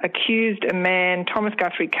accused a man, Thomas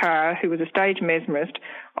Guthrie Carr, who was a stage mesmerist,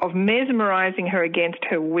 of mesmerising her against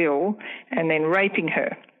her will and then raping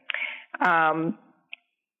her.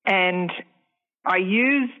 And I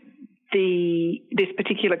used this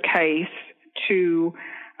particular case to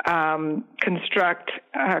construct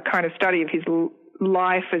a kind of study of his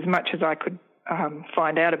life as much as I could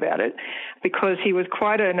find out about it, because he was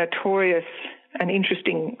quite a notorious and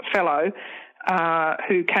interesting fellow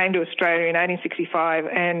who came to Australia in 1865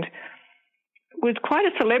 and was quite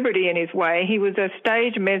a celebrity in his way. He was a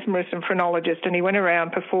stage mesmerist and phrenologist, and he went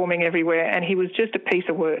around performing everywhere, and he was just a piece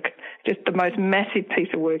of work, just the most massive piece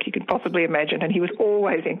of work you could possibly imagine, and he was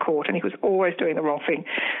always in court, and he was always doing the wrong thing.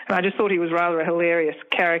 And I just thought he was rather a hilarious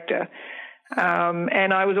character.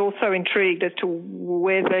 And I was also intrigued as to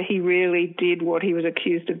whether he really did what he was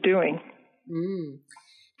accused of doing.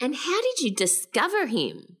 And how did you discover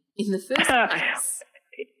him in the first place?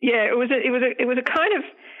 Yeah, it was a kind of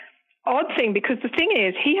odd thing, because the thing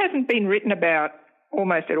is, he hasn't been written about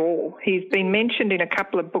almost at all. He's been mentioned in a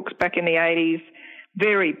couple of books back in the 80s,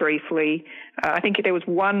 very briefly. I think there was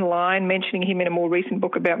one line mentioning him in a more recent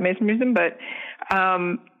book about mesmerism, but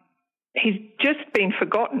he's just been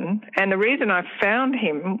forgotten. And the reason I found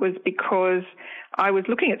him was because I was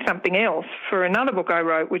looking at something else for another book I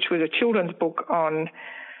wrote, which was a children's book on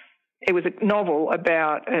it was a novel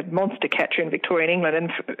about a monster catcher in Victorian England,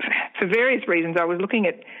 and for various reasons I was looking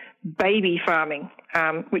at baby farming,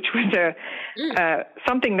 which was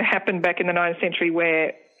something that happened back in the 19th century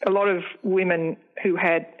where a lot of women who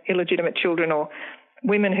had illegitimate children or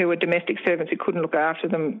women who were domestic servants who couldn't look after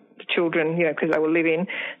them, the children, because they were live-in,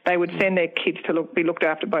 they would send their kids to be looked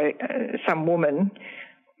after by some woman,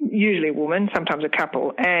 usually a woman, sometimes a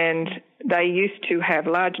couple, and they used to have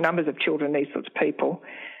large numbers of children, these sorts of people,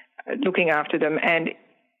 looking after them. And,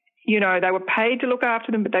 they were paid to look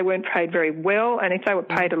after them, but they weren't paid very well. And if they were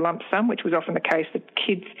paid a lump sum, which was often the case, the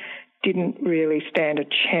kids didn't really stand a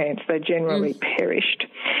chance. They generally perished.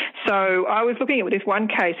 So I was looking at this one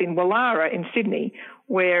case in Wallara in Sydney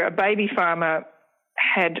where a baby farmer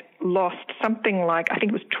had lost something like, I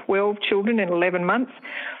think it was 12 children in 11 months,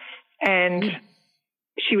 and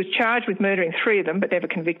she was charged with murdering 3 of them but never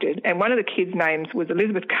convicted. And one of the kids' names was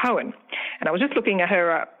Elizabeth Cohen. And I was just looking at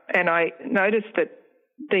her up and I noticed that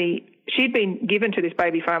she'd been given to this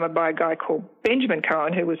baby farmer by a guy called Benjamin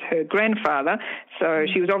Cohen, who was her grandfather, so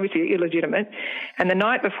she was obviously illegitimate. And the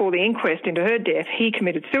night before the inquest into her death, he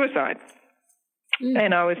committed suicide.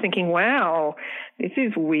 And I was thinking, wow, this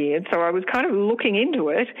is weird. So I was kind of looking into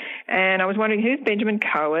it, and I was wondering, who's Benjamin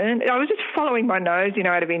Cohen? I was just following my nose,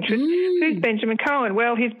 out of interest. Who's Benjamin Cohen?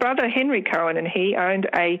 Well, his brother Henry Cohen and he owned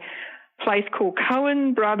a place called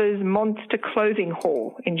Cohen Brothers Monster Clothing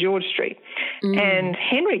Hall in George Street. And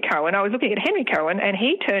Henry Cohen, I was looking at Henry Cohen, and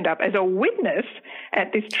he turned up as a witness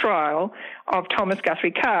at this trial of Thomas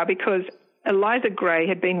Guthrie Carr because Eliza Gray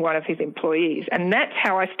had been one of his employees. And that's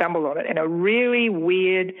how I stumbled on it, in a really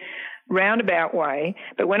weird, roundabout way.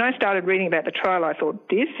 But when I started reading about the trial, I thought,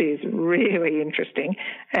 this is really interesting.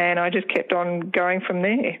 And I just kept on going from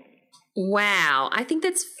there. Wow. I think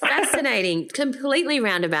that's fascinating. Completely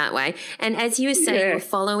roundabout way. And as you were saying, you were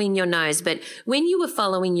following your nose. But when you were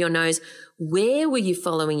following your nose, where were you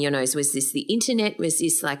following your nose? Was this the internet? Was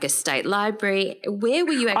this like a state library? Where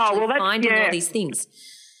were you actually finding all these things?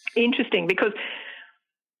 Interesting, because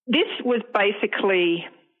this was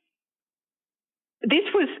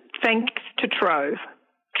thanks to Trove.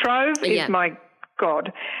 Trove is my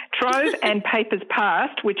God. Trove and Papers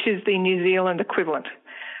Past, which is the New Zealand equivalent.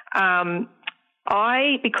 Because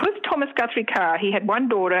Thomas Guthrie Carr, he had one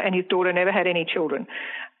daughter and his daughter never had any children.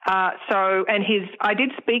 I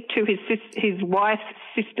did speak to his wife's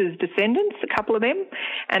sister's descendants, a couple of them,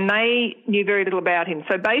 and they knew very little about him.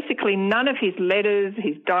 So basically none of his letters,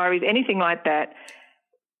 his diaries, anything like that,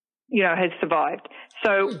 has survived.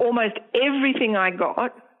 So almost everything I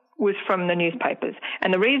got was from the newspapers.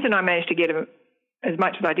 And the reason I managed to get him as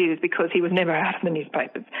much as I did is because he was never out of the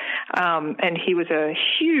newspapers. And he was a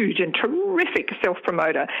huge and terrific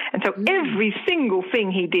self-promoter. And so every single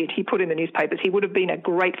thing he did, he put in the newspapers. He would have been a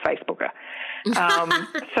great Facebooker.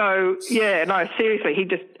 Seriously,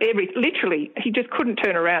 he just couldn't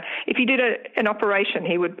turn around. If he did an operation,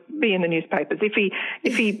 he would be in the newspapers. If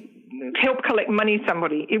he helped collect money to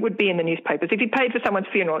somebody, it would be in the newspapers. If he paid for someone's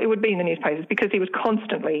funeral, it would be in the newspapers, because he was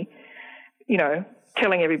constantly,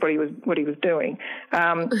 telling everybody what he was doing.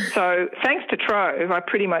 So thanks to Trove, I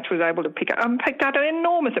pretty much was able to picked up an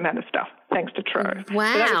enormous amount of stuff thanks to Trove.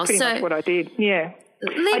 Wow. So that was pretty much what I did. Yeah.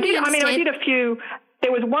 I did a few.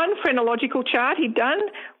 There was one phrenological chart he'd done,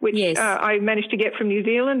 which I managed to get from New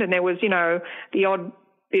Zealand, and there was, the odd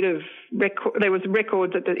bit of record. There was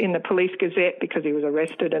records in the Police Gazette because he was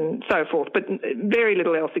arrested and so forth, but very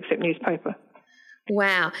little else except newspaper.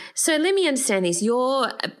 Wow. So let me understand this.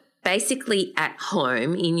 You're basically at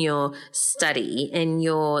home in your study and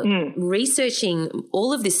you're researching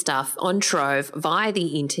all of this stuff on Trove via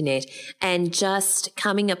the internet and just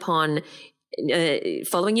coming upon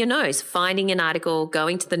following your nose, finding an article,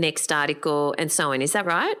 going to the next article and so on. Is that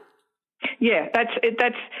right? Yeah, that's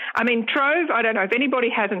Trove, I don't know if anybody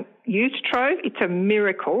hasn't used Trove, it's a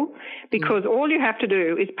miracle, because all you have to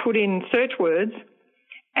do is put in search words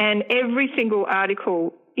and every single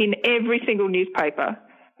article in every single newspaper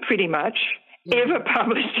pretty much ever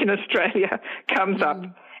published in Australia comes up.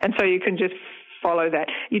 And so you can just follow that.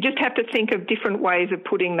 You just have to think of different ways of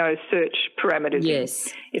putting those search parameters in.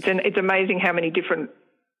 It's amazing how many different,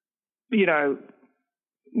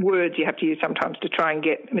 words you have to use sometimes to try and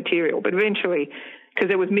get material. But eventually, because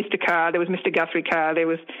there was Mr. Carr, there was Mr. Guthrie Carr, there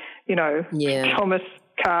was, Thomas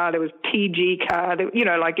Carr, there was T.G. Carr,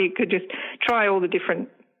 you could just try all the different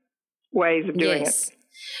ways of doing it.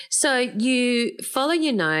 So you follow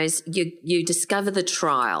your nose, you discover the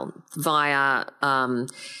trial via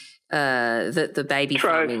the baby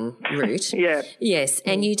farming route. Yes,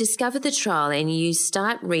 and you discover the trial and you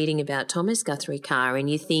start reading about Thomas Guthrie Carr and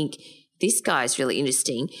you think, this guy's really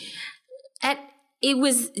interesting. At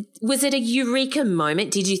Was it a eureka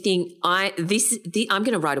moment? Did you think I'm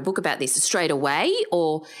going to write a book about this straight away,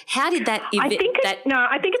 or how did that? I think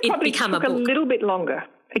it probably took a little bit longer.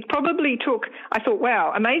 It probably took. I thought,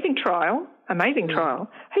 wow, amazing trial.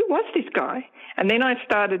 Who was this guy? And then I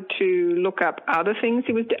started to look up other things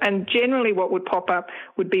he was, and generally what would pop up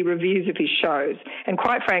would be reviews of his shows. And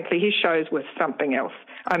quite frankly, his shows were something else.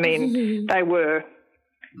 I mean, they were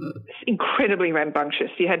incredibly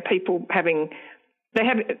rambunctious. You had people pretending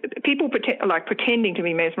to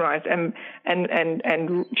be mesmerised and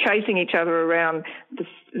chasing each other around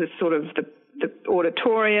the sort of the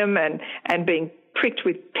auditorium and being pricked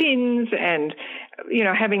with pins and, you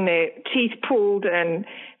know, having their teeth pulled and,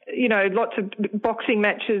 you know, lots of boxing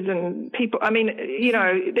matches and people. I mean, you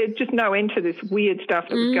know, there's just no end to this weird stuff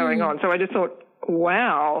that was going on. So I just thought,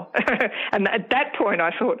 wow. And at that point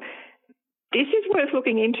I thought, this is worth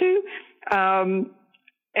looking into.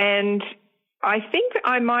 And I think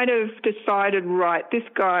I might have decided, right, this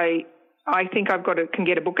guy, I think can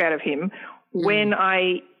get a book out of him when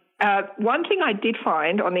one thing I did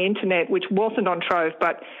find on the internet, which wasn't on Trove,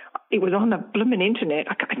 but it was on the blooming internet.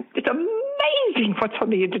 It's amazing what's on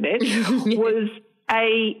the internet. Was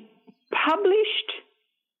a published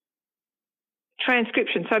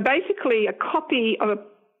transcription. So basically a copy of a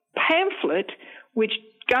pamphlet which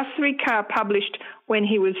Guthrie Carr published when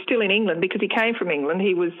he was still in England, because he came from England.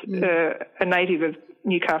 He was a native of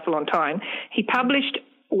Newcastle on Tyne. He published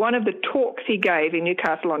one of the talks he gave in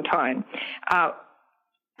Newcastle on Tyne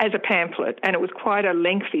as a pamphlet, and it was quite a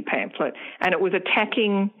lengthy pamphlet, and it was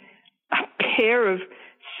attacking a pair of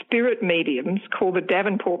spirit mediums called the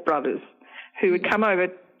Davenport brothers, who had come over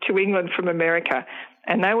to England from America,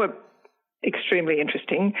 and they were extremely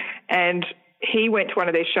interesting. And he went to one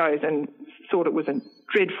of their shows and thought it was a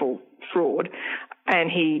dreadful fraud, and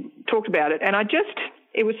he talked about it. And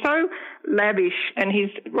it was so lavish, and his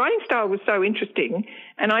writing style was so interesting.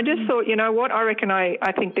 And I just thought, you know what, I reckon I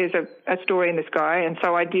think there's a story in this guy. And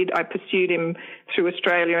so I pursued him through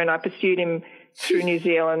Australia, and I pursued him through New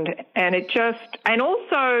Zealand. And and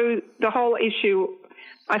also the whole issue,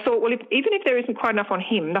 I thought, well, even if there isn't quite enough on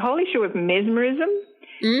him, the whole issue of mesmerism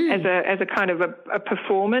as a kind of a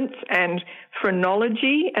performance, and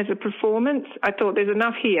phrenology as a performance, I thought there's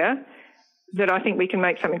enough here that I think we can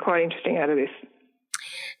make something quite interesting out of this.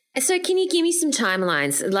 So can you give me some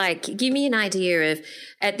timelines? Like, give me an idea of,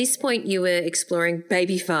 at this point you were exploring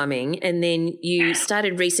baby farming, and then you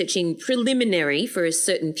started researching preliminary for a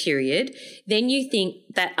certain period. Then you think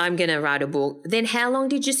that I'm going to write a book. Then how long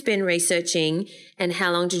did you spend researching, and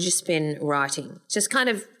how long did you spend writing? Just kind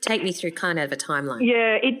of take me through kind of a timeline.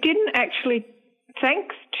 Yeah, it didn't actually,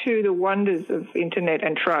 thanks to the wonders of internet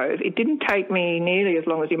and Trove, it didn't take me nearly as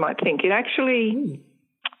long as you might think. It actually...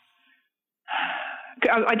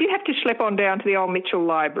 I did have to schlep on down to the old Mitchell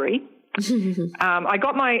Library. I'd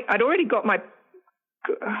already got my,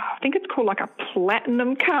 I think it's called like a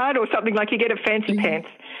platinum card or something, like you get a fancy pants.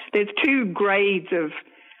 There's 2 grades of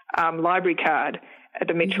library card at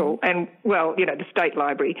the Mitchell, and, well, you know, the State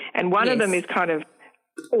Library. And one of them is kind of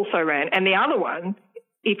also ran. And the other one,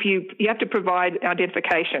 if you have to provide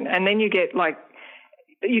identification, and then you get like,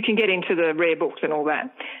 you can get into the rare books and all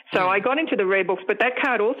that. So I got into the rare books, but that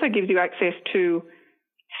card also gives you access to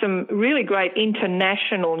some really great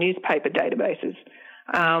international newspaper databases.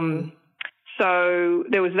 So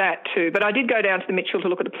there was that too. But I did go down to the Mitchell to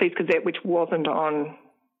look at the Police Gazette, which wasn't on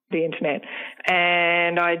the internet.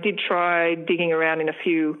 And I did try digging around in a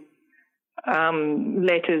few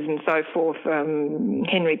letters and so forth,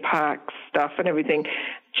 Henry Parkes stuff and everything,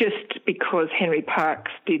 just because Henry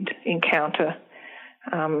Parkes did encounter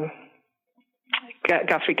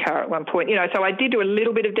Guthrie Carr at one point, you know. So I did do a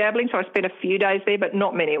little bit of dabbling, so I spent a few days there, but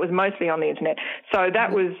not many. It was mostly on the internet. So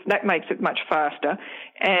that makes it much faster.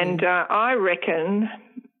 And I reckon,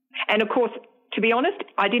 and of course, to be honest,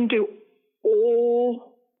 I didn't do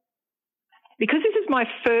all, because this is my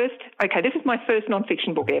first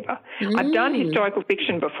non-fiction book ever. I've done historical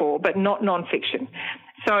fiction before, but not non-fiction.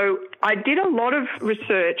 So I did a lot of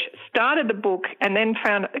research, started the book, and then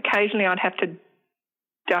found occasionally I'd have to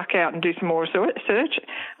duck out and do some more research,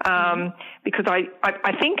 because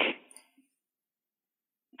I think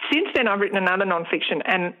since then I've written another non-fiction,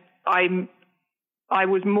 and I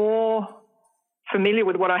was more familiar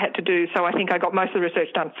with what I had to do, so I think I got most of the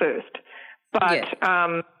research done first. But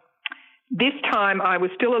this time I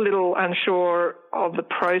was still a little unsure of the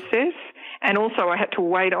process, and also I had to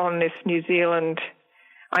wait on this New Zealand.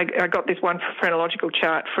 I got this one phrenological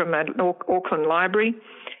chart from an Auckland library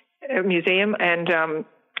museum, and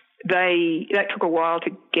that took a while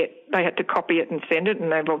to get. They had to copy it and send it,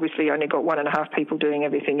 and they've obviously only got 1.5 people doing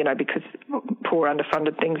everything, because poor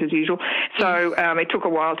underfunded things as usual. So it took a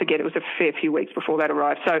while to get. It was a fair few weeks before that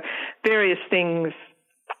arrived. So various things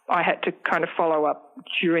I had to kind of follow up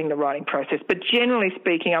during the writing process. But generally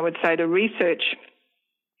speaking, I would say the research,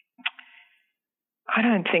 I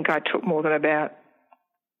don't think I took more than about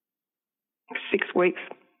 6 weeks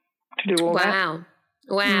to do all that. Wow.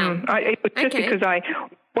 It was just because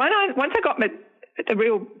once I got the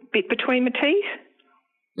real bit between my teeth,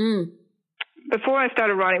 before I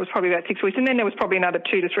started writing, it was probably about 6 weeks, and then there was probably another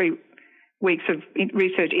 2 to 3 weeks of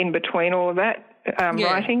research in between all of that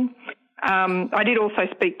writing. I did also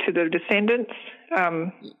speak to the descendants,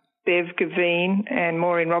 Bev Gaveen and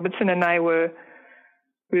Maureen Robertson, and they were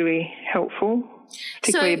really helpful,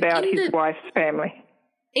 particularly about his wife's family.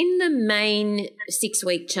 In the main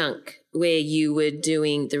 6-week chunk where you were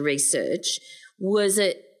doing the research, was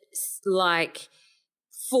it like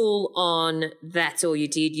full on, that's all you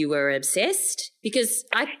did, you were obsessed? Because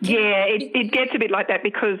it gets a bit like that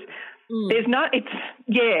because there's not,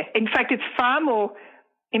 in fact, it's far more,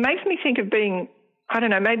 it makes me think of being, I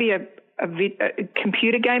don't know, maybe a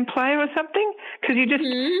computer game player or something, because you're just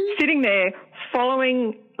sitting there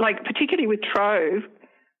following, like particularly with Trove,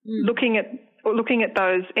 looking at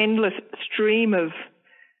those endless stream of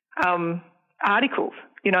articles,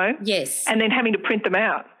 Yes. and then having to print them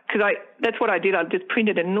out. Because that's what I did. I just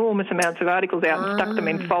printed enormous amounts of articles out and stuck them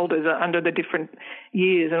in folders under the different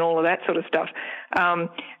years and all of that sort of stuff. I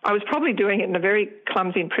was probably doing it in a very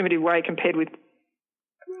clumsy and primitive way compared with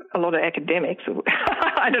a lot of academics.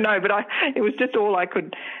 I don't know, but it was just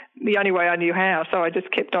the only way I knew how. So I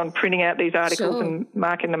just kept on printing out these articles and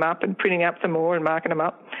marking them up and printing out some more and marking them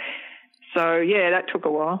up. So, that took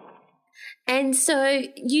a while. And so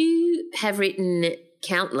you have written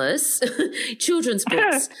countless children's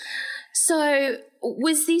books. So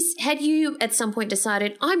had you at some point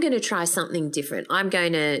decided, I'm going to try something different, I'm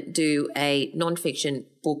going to do a nonfiction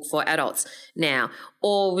book for adults now,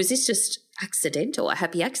 or was this just accidental, a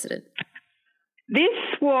happy accident? This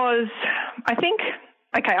was, I think,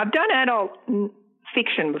 I've done adult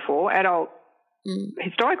fiction before, adult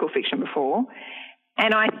historical fiction before,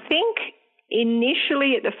 and I think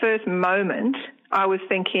initially at the first moment I was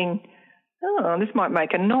thinking, this might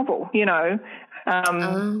make a novel,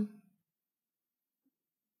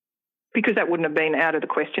 because that wouldn't have been out of the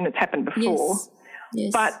question. It's happened before.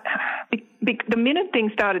 Yes. But the minute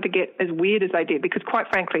things started to get as weird as they did, because quite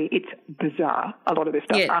frankly, it's bizarre, a lot of this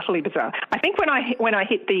stuff, utterly bizarre. I think when I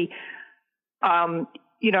hit the,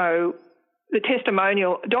 the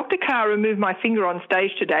testimonial, Dr. Carr removed my finger on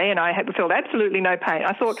stage today and I felt absolutely no pain.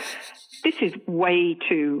 I thought, this is way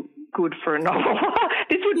too good for a novel.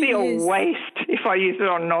 This would be a waste if I used it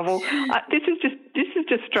on a novel. This is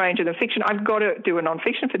just stranger than fiction. I've got to do a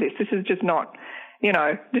non-fiction for this. This is just not,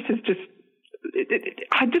 this is just,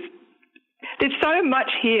 there's so much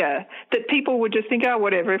here that people would just think,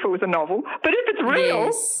 whatever, if it was a novel. But if it's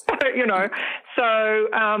real, So,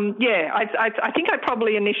 I think I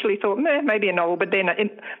probably initially thought, maybe a novel, but then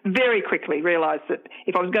very quickly realised that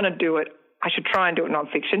if I was going to do it, I should try and do it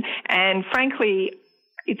non-fiction. And frankly,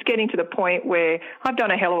 it's getting to the point where I've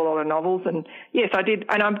done a hell of a lot of novels, and yes, I did.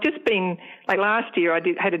 And I've just been, like last year, I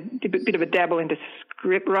had a bit of a dabble into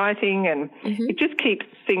script writing, and it just keeps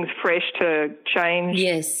things fresh to change.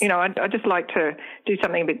 Yes. I just like to do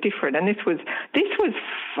something a bit different, and this was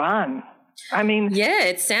fun. I mean,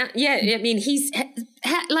 he's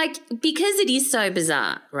because it is so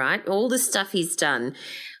bizarre, right? All the stuff he's done.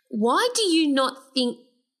 Why do you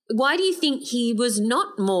think he was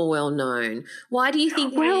not more well known? Why do you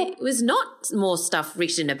think there was not more stuff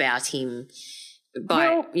written about him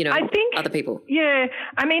by I think, other people? Yeah,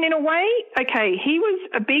 I mean, in a way, he was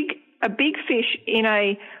a big fish in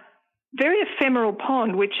a very ephemeral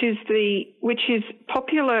pond, which is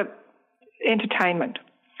popular entertainment.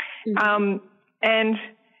 And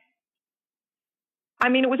I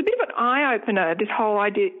mean, it was a bit of an eye opener. This whole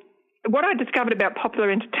idea. What I discovered about popular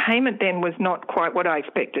entertainment then was not quite what I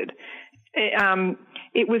expected.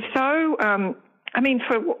 It was so, for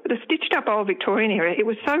the stitched up old Victorian era, it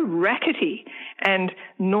was so rackety and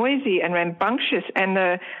noisy and rambunctious, and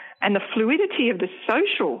the fluidity of the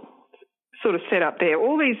social sort of setup there.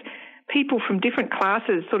 All these people from different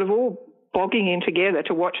classes sort of all bogging in together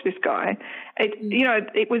to watch this guy.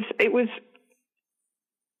 It was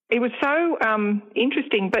so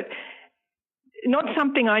interesting, but not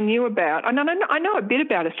something I knew about. I know a bit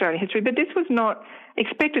about Australian history, but this was not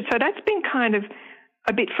expected. So that's been kind of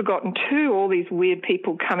a bit forgotten too, all these weird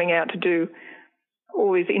people coming out to do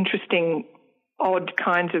all these interesting odd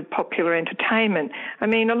kinds of popular entertainment. I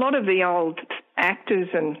mean, a lot of the old actors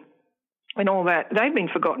and all that, they've been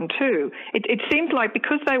forgotten too. It seems like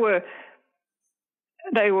because they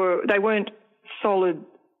weren't solid,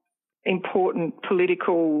 important,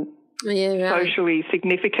 political, socially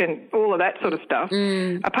significant, all of that sort of stuff.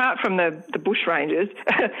 Apart from the bushrangers,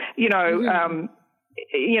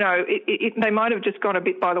 they might have just gone a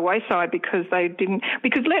bit by the wayside because they didn't.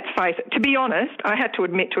 Because let's face it, to be honest, I had to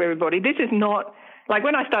admit to everybody, this is not like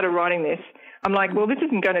when I started writing this. I'm like, well, this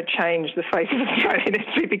isn't going to change the face of Australian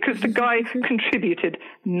history because the guy contributed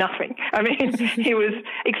nothing. I mean, he was,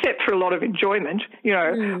 except for a lot of enjoyment,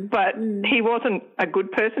 but he wasn't a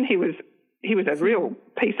good person. He was a real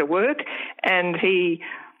piece of work, and he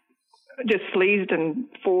just sleazed and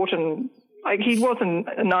fought, and like he wasn't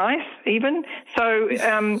nice even. So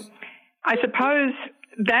I suppose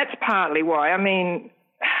that's partly why. I mean,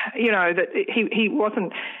 that he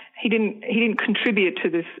wasn't. He didn't contribute to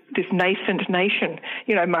this nascent nation,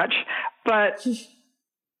 much. But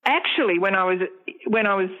actually, when I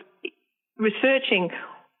was researching,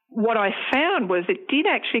 what I found was it did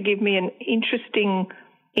actually give me an interesting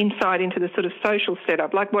insight into the sort of social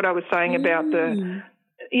setup, like what I was saying about the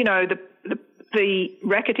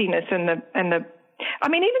racketiness and the. I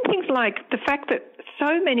mean, even things like the fact that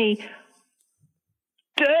so many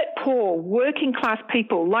dirt poor working class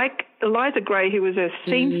people like Eliza Gray, who was a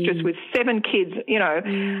seamstress with 7 kids,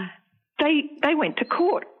 they went to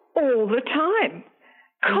court all the time,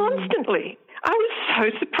 constantly. I was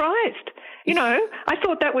so surprised. I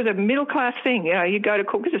thought that was a middle class thing. You go to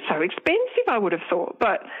court because it's so expensive, I would have thought.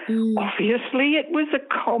 But obviously it was a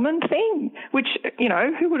common thing, which,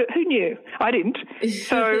 who knew? I didn't.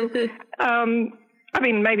 So, I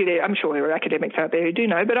mean, I'm sure there are academics out there who do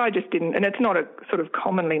know, but I just didn't. And it's not a sort of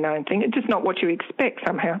commonly known thing. It's just not what you expect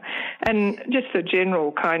somehow. And just the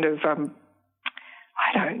general kind of,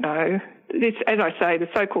 I don't know. This, as I say, the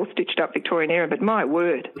so-called stitched up Victorian era, but my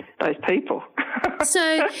word, those people.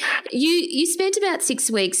 So you spent about 6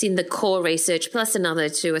 weeks in the core research plus another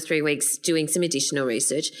 2 or 3 weeks doing some additional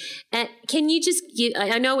research. Can you just give,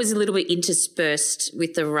 I know it was a little bit interspersed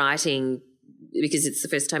with the writing because it's the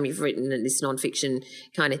first time you've written this nonfiction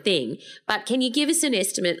kind of thing, but can you give us an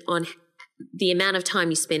estimate on the amount of time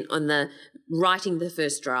you spent on writing the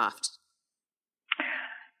first draft?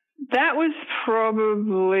 That was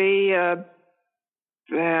probably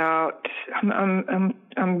about.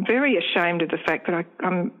 I'm very ashamed of the fact that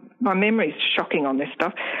my memory is shocking on this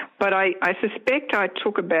stuff, but I suspect I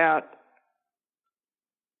took about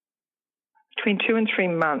between 2 and 3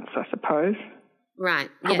 months, I suppose. Right.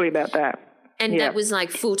 Probably about that. And that was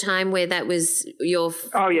like full time, where that was your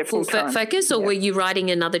full focus, or were you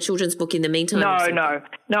writing another children's book in the meantime?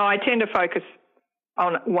 No. I tend to focus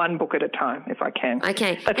on one book at a time if I can.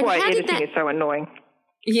 Okay. That's why editing is so annoying.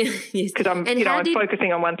 Yeah, yes. Because I'm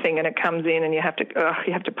focusing on one thing and it comes in and you have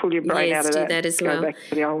to pull your brain out of that. That as go well. Back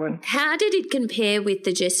to the old one. How did it compare with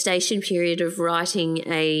the gestation period of writing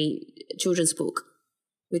a children's book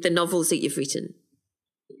with the novels that you've written?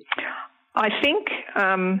 I think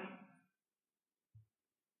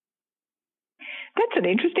that's an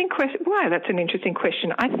interesting question. Wow, that's an interesting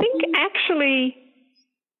question. I think actually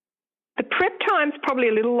the prep time's probably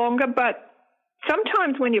a little longer, but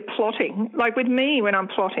sometimes when you're plotting, like with me when I'm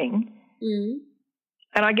plotting, and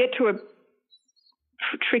I get to a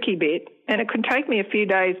tricky bit, and it can take me a few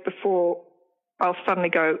days before I'll suddenly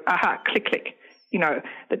go, aha, click,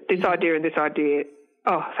 this idea and this idea.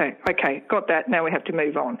 Oh, okay, got that. Now we have to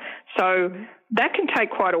move on. So that can take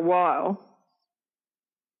quite a while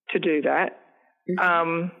to do that.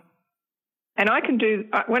 And I can do,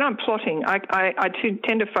 when I'm plotting, I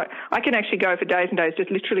tend to, I can actually go for days and days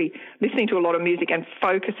just literally listening to a lot of music and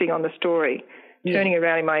focusing on the story, turning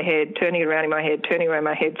around in my head.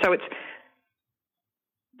 So it's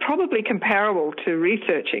probably comparable to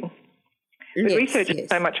researching. But research is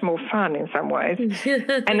so much more fun in some ways. And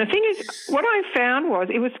the thing is, what I found was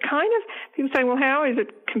it was kind of, people saying, well, how is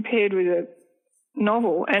it compared with a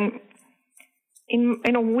novel? And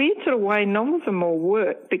in a weird sort of way, novels are more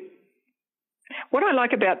work. What I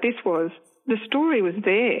like about this was the story was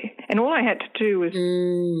there, and all I had to do was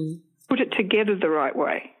put it together the right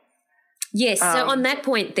way. Yes. So on that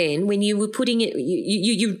point, then, when you were putting it,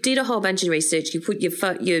 you did a whole bunch of research. You put your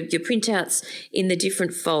printouts in the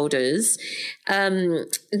different folders.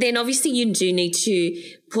 Then obviously you do need to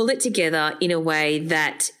pull it together in a way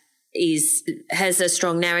that has a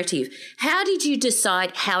strong narrative. How did you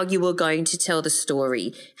decide how you were going to tell the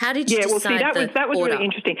story? How did you decide that was order? Really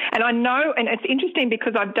interesting. And I know, and it's interesting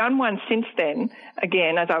because I've done one since then,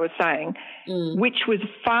 again, as I was saying, which was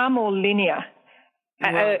far more linear.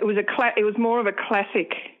 Right. It was more of a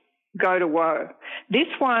classic go to woe. This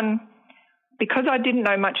one, because I didn't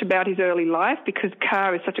know much about his early life, because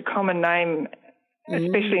Carr is such a common name,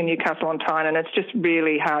 especially in Newcastle on Tyne, and it's just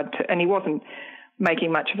really hard to, and he wasn't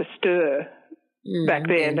making much of a stir back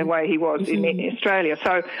then the way he was in Australia.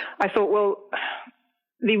 So I thought, well,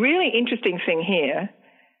 the really interesting thing here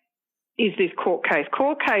is this court case.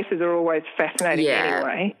 Court cases are always fascinating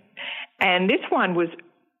anyway. And this one was,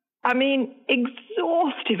 I mean,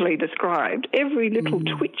 exhaustively described, every little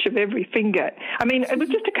twitch of every finger. I mean, it was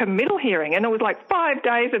just a committal hearing, and it was like 5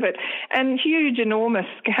 days of it and huge, enormous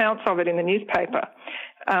accounts of it in the newspaper,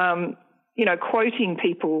 you know, quoting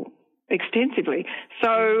people extensively.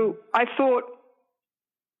 So I thought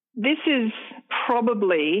this is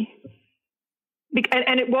probably,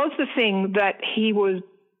 and it was the thing that he was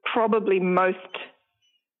probably most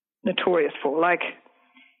notorious for, like,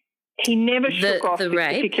 he never shook off this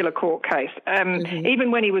particular court case. Even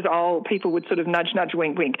when he was old, people would sort of nudge, nudge,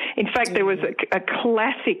 wink, wink. In fact, there was a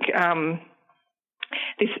classic,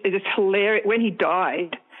 this hilarious, when he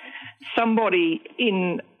died, somebody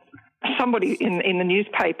in the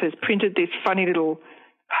newspapers printed this funny little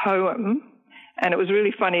poem, and it was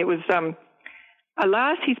really funny. It was,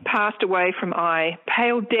 alas, he's passed away from eye,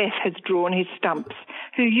 pale death has drawn his stumps,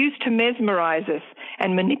 who used to mesmerise us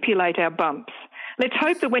and manipulate our bumps. Let's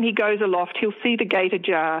hope that when he goes aloft, he'll see the gate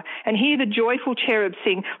ajar and hear the joyful cherub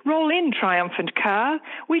sing, roll in, triumphant car.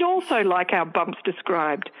 We'd also like our bumps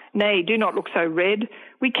described. Nay, do not look so red.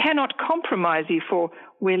 We cannot compromise you, for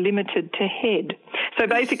we're limited to head. So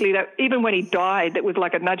basically, that even when he died, that was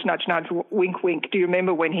like a nudge, nudge, nudge, wink, wink. Do you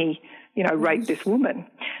remember when he, you know, raped this woman?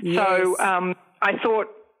 Yes. So I thought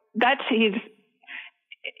that's his,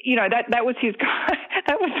 you know, that was his,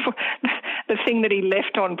 that was the thing that he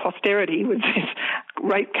left on posterity, was this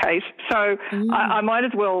rape case. So I might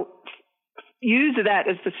as well use that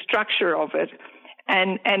as the structure of it,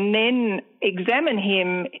 and then examine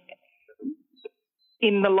him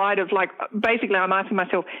in the light of, like, basically I'm asking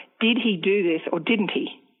myself, did he do this or didn't he?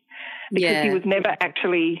 Because he was never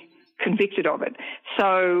actually convicted of it.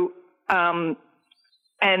 So and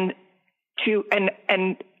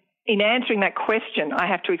in answering that question, I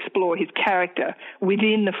have to explore his character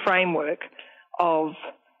within the framework of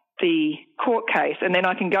the court case, and then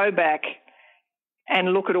I can go back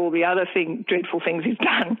and look at all the other dreadful things he's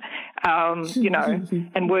done, you know,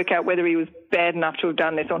 and work out whether he was bad enough to have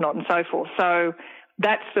done this or not, and so forth. So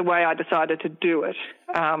that's the way I decided to do it,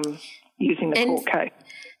 using the court case.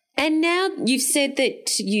 And now you've said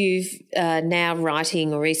that you've now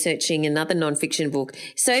writing or researching another nonfiction book.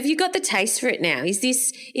 So have you got the taste for it now? Is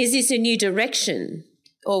this a new direction,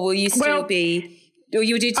 or will you still be? Or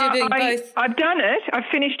you do both? I've done it. I've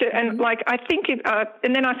finished it, and I think it.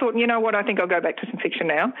 And then I thought, you know what? I think I'll go back to some fiction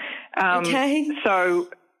now. Okay. So,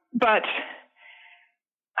 but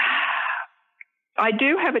I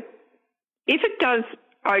do have it. If it does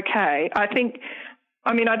okay, I think.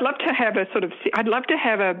 I mean, I'd love to have a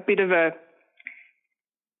bit of a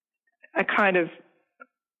kind of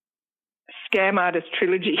scam artist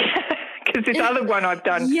trilogy, because this other one I've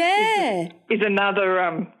done is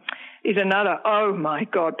another, oh my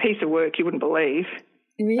God, piece of work you wouldn't believe.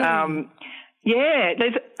 Really?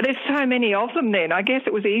 There's so many of them then. I guess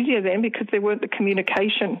it was easier then because there weren't the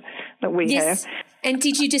communication that we have. And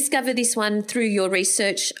did you discover this one through your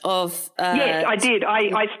research of... Yes, I did.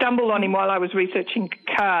 I stumbled on him while I was researching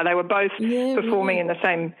Carr. They were both performing in the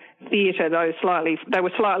same theatre, though they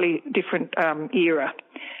were slightly different era.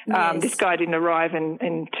 Yes. This guy didn't arrive in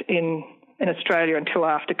Australia until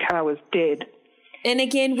after Carr was dead. And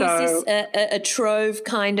again, was this a trove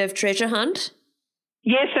kind of treasure hunt?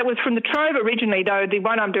 Yes, that was from the Trove originally, though the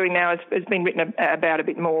one I'm doing now has been written about a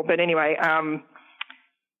bit more. But anyway,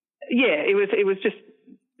 it was just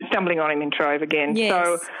stumbling on him in Trove again. Yes.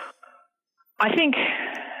 So I think,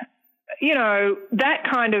 you know, that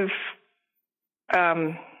kind of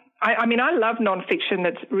I mean, I love nonfiction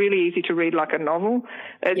that's really easy to read, like a novel.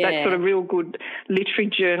 That sort of real good literary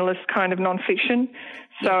journalist kind of nonfiction.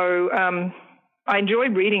 So I enjoy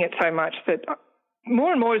reading it so much that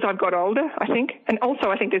more and more as I've got older, I think, and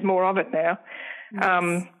also I think there's more of it now.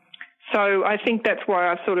 Yes. So I think that's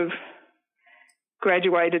why I've sort of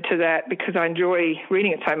graduated to that, because I enjoy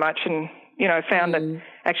reading it so much, and, you know, found that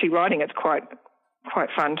actually writing it's quite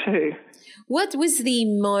fun too. What was the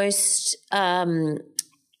most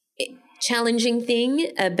challenging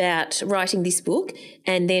thing about writing this book,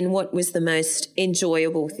 and then what was the most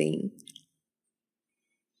enjoyable thing?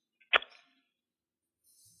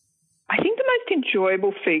 I think the most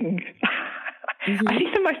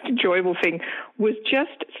enjoyable thing was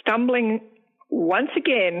just stumbling once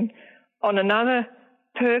again on another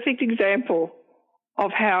perfect example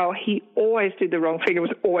of how he always did the wrong thing and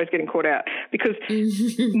was always getting caught out. Because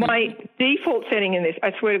my default setting in this,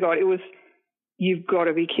 I swear to God, it was, you've got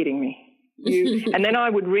to be kidding me. And then I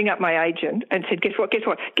would ring up my agent and said, guess what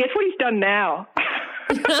he's done now?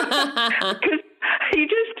 Because you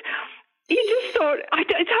just thought,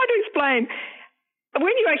 it's hard to explain.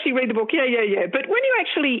 When you actually read the book, yeah. But when you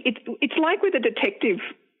actually, it's like with a detective,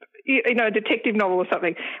 a detective novel or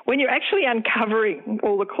something, when you're actually uncovering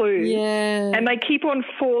all the clues and they keep on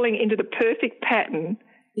falling into the perfect pattern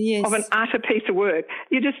of an utter piece of work,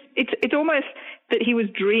 it's almost that he was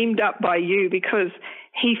dreamed up by you, because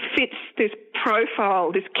he fits this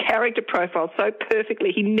profile, this character profile so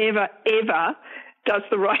perfectly. He never, ever does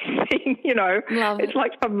the right thing, It's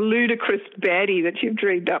like some ludicrous baddie that you've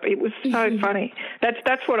dreamed up. It was so funny.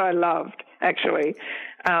 That's what I loved, actually.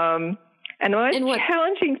 And the most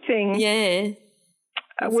challenging thing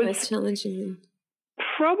was most challenging.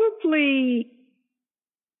 Probably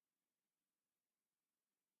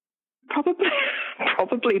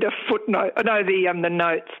the footnote. The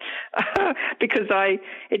notes, because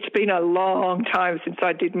it's been a long time since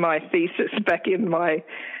I did my thesis back in my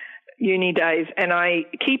uni days, and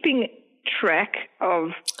keeping track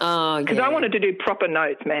of, because I wanted to do proper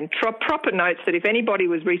notes, man, proper notes that if anybody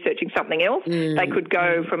was researching something else, they could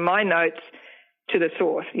go from my notes to the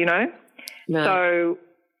source, Right. So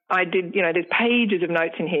I did, there's pages of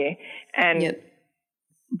notes in here, and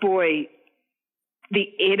boy, the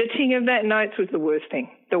editing of that notes was the worst thing.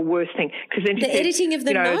 Because then editing of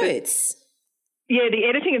the notes. The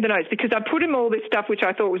editing of the notes, because I put in all this stuff which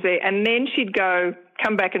I thought was there, and then she'd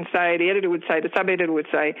come back and say, the editor would say, the sub-editor would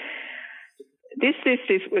say, this,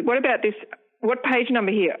 what about this, what page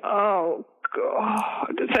number here? Oh,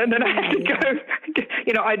 God. So then I had to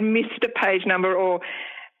go, I'd missed a page number, or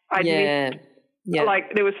I'd missed,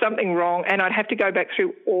 like there was something wrong, and I'd have to go back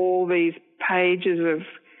through all these pages of,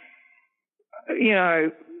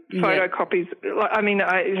 photocopies.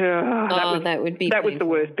 That was the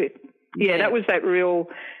worst bit. Yeah, that was that real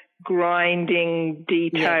grinding,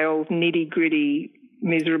 detailed, nitty-gritty,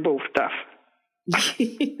 miserable stuff.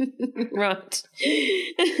 Right.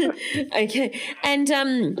 Okay. And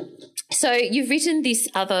so you've written this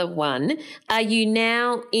other one. Are you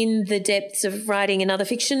now in the depths of writing another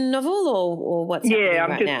fiction novel, or what's happening right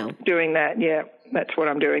now? Yeah, I'm just doing that. Yeah, that's what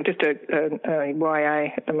I'm doing, just a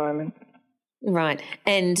YA at the moment. Right.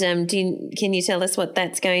 And can you tell us what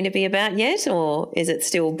that's going to be about yet, or is it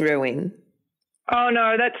still brewing? Oh,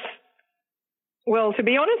 no, to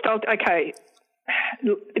be honest,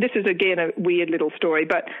 this is, again, a weird little story,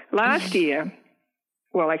 but last year,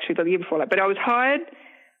 actually the year before that, but I was hired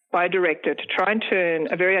by a director to try and turn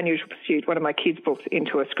A Very Unusual Pursuit, one of my kids' books,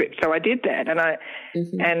 into a script. So I did that,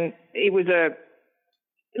 and it was a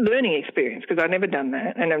learning experience because I'd never done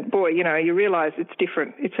that. And then, boy, you realise it's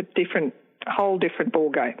different. It's a whole different ball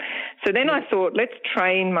game. So then I thought, let's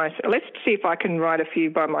train myself. Let's see if I can write a few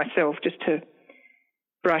by myself just to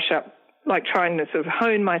brush up, like trying to sort of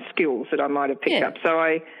hone my skills that I might have picked up.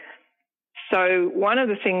 So one of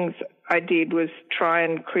the things I did was try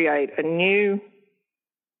and create a new,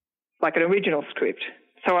 like an original script.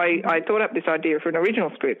 So I thought up this idea for an original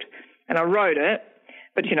script, and I wrote it.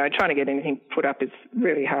 But, trying to get anything put up is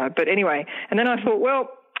really hard. But anyway, and then I thought, well,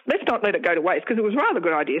 let's not let it go to waste, because it was a rather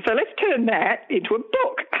good idea. So let's turn that into a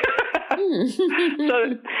book.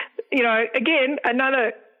 So, again,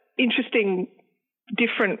 another interesting,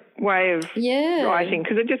 different way of writing,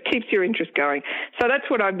 because it just keeps your interest going. So that's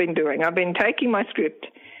what I've been doing. I've been taking my script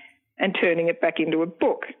and turning it back into a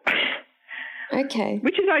book. Okay.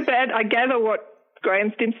 Which is I gather what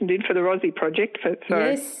Graham Stimson did for the Rosie Project.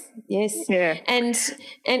 Yes. Yeah. And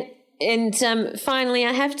finally,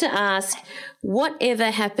 I have to ask,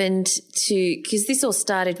 whatever happened to, because this all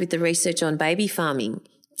started with the research on baby farming.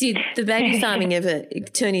 Did the baby farming ever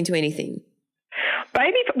turn into anything?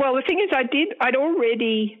 Well, the thing is, I'd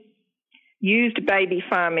already used baby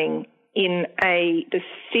farming in the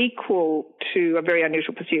sequel to A Very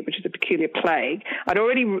Unusual Pursuit, which is A Peculiar Plague. I'd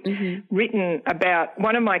already written about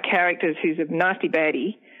one of my characters, who's a nasty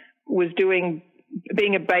baddie, was being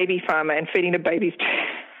a baby farmer and feeding the babies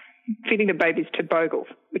to bogles,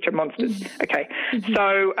 which are monsters. Okay.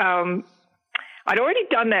 So I'd already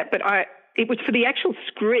done that, but it was for the actual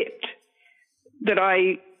script that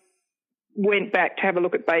I went back to have a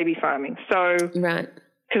look at baby farming. So, right.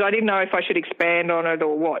 Because I didn't know if I should expand on it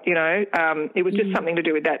or what, it was just something to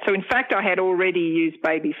do with that. So in fact, I had already used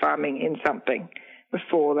baby farming in something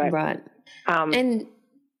before that. Right.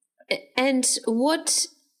 And what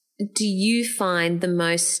do you find the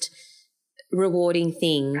most rewarding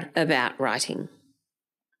thing about writing?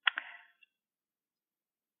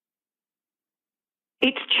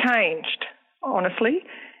 It's changed, honestly.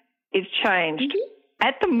 It's changed.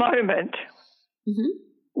 At the moment,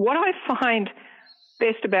 what I find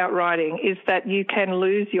best about writing is that you can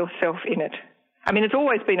lose yourself in it. I mean, it's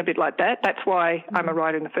always been a bit like that. That's why I'm a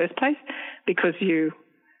writer in the first place, because you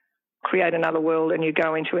create another world and you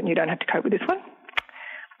go into it and you don't have to cope with this one.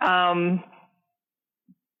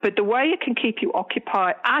 But the way it can keep you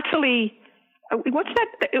occupied, utterly, what's that?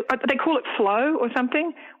 They call it flow or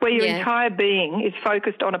something, where your entire being is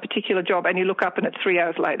focused on a particular job and you look up and it's 3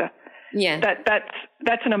 hours later. Yeah.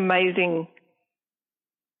 That's an amazing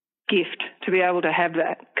gift to be able to have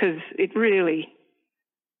that, because it's a really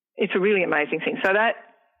amazing thing. So that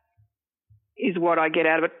is what I get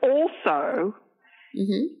out of it. Also,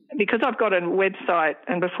 because I've got a website,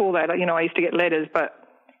 and before that, you know, I used to get letters, but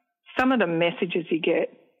some of the messages you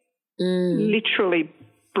get literally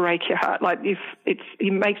break your heart. Like it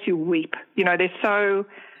makes you weep. You know, they're so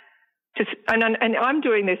and I'm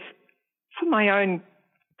doing this for my own,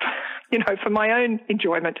 you know, for my own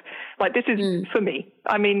enjoyment. Like, this is for me.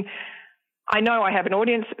 I mean, I know I have an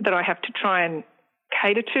audience that I have to try and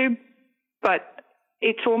cater to, but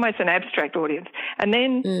it's almost an abstract audience. And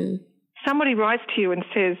then somebody writes to you and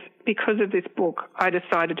says, because of this book, I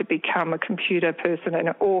decided to become a computer person,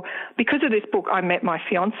 or because of this book, I met my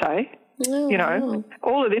fiance. You know,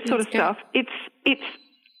 all of this sort of stuff. It's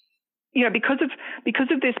you know, because of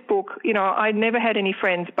this book, you know, I never had any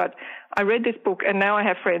friends, but I read this book and now I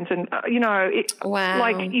have friends, and you know,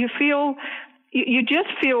 like you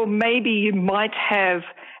just feel maybe you might have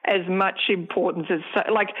as much importance as,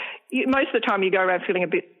 like, most of the time you go around feeling a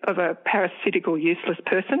bit of a parasitical, useless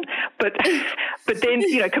person, but then,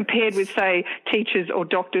 you know, compared with, say, teachers or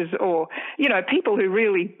doctors or, you know, people who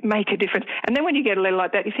really make a difference. And then when you get a letter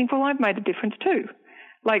like that, you think, well, I've made a difference too.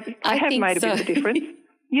 Like, I have made a bit of a difference.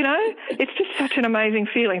 You know, it's just such an amazing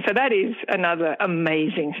feeling. So that is another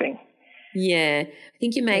amazing thing. Yeah, I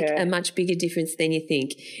think you make a much bigger difference than you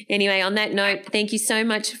think. Anyway, on that note, thank you so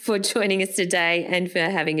much for joining us today and for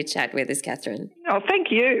having a chat with us, Catherine. Oh, thank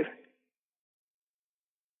you.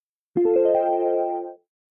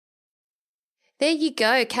 There you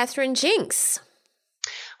go, Catherine Jinks.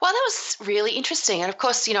 Well, that was really interesting. And, of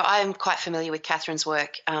course, you know, I'm quite familiar with Catherine's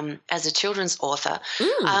work as a children's author,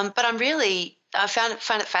 but I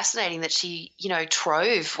found it fascinating that she, you know,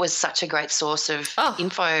 Trove was such a great source of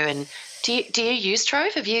info. And do you use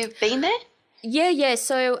Trove? Have you been there? Yeah.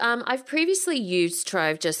 So I've previously used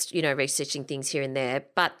Trove, just, you know, researching things here and there,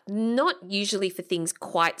 but not usually for things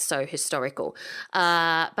quite so historical.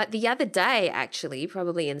 But the other day, actually,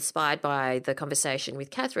 probably inspired by the conversation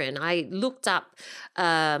with Catherine, I looked up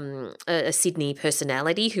a Sydney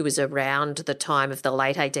personality who was around the time of the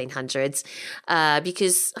late 1800s,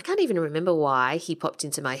 because I can't even remember why he popped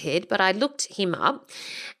into my head, but I looked him up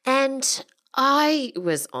and I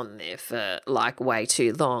was on there for like way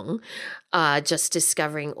too long, just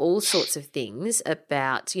discovering all sorts of things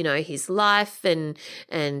about, you know, his life and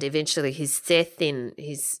eventually his death, in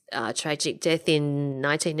his tragic death in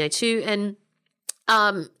 1902. And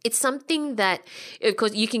it's something that, of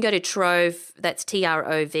course, you can go to Trove, that's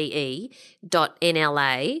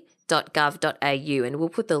trove.nla.gov.au, and we'll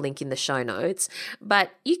put the link in the show notes.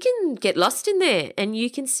 But you can get lost in there and you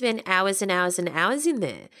can spend hours and hours and hours in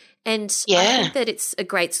there. And I think that it's a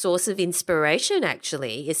great source of inspiration,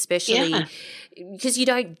 actually, especially because you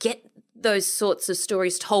don't get those sorts of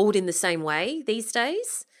stories told in the same way these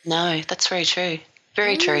days. No, that's very true.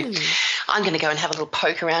 Very true. I'm going to go and have a little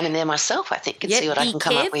poke around in there myself, I think, and see what I can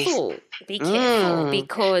come up with. Be careful,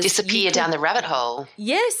 because disappear down the rabbit hole.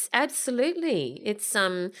 Yes, absolutely. It's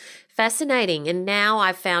fascinating. And now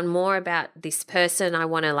I've found more about this person. I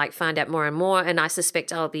want to like find out more and more, and I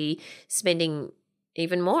suspect I'll be spending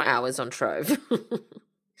even more hours on Trove.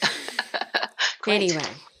 Anyway,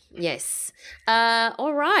 yes.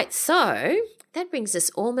 All right. So that brings us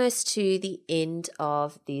almost to the end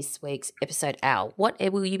of this week's episode. Al, what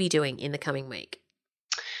will you be doing in the coming week?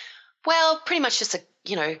 Well, pretty much just a,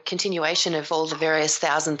 you know, continuation of all the various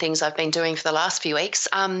thousand things I've been doing for the last few weeks.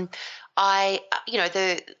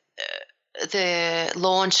 The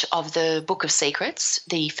launch of the Book of Secrets,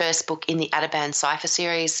 the first book in the Ataban Cipher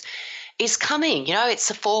series, is coming. You know,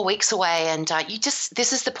 it's 4 weeks away, and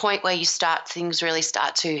this is the point where things really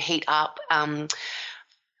start to heat up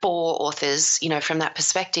for authors, you know, from that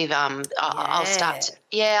perspective. I'll start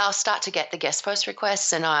to get the guest post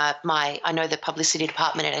requests, and I know the publicity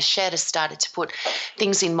department at Hachette has started to put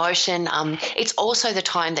things in motion. It's also the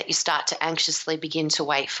time that you start to anxiously begin to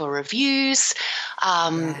wait for reviews,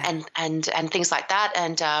 and things like that.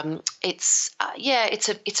 And it's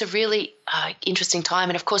a really interesting time.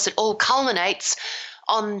 And of course, it all culminates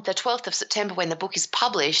on the 12th of September when the book is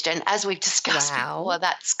published. And as we've discussed before,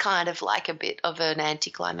 that's kind of like a bit of an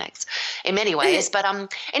anticlimax in many ways. But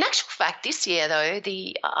in actual fact, this year,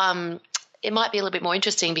 though, it might be a little bit more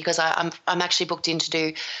interesting because I'm actually booked in to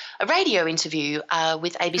do a radio interview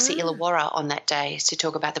with ABC Illawarra on that day to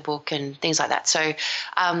talk about the book and things like that. So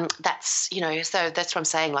that's what I'm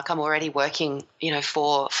saying. Like I'm already working,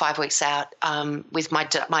 5 weeks out with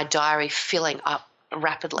my diary filling up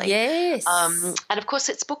rapidly. Yes. And of course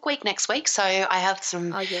it's book week next week, so I have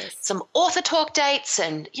some author talk dates,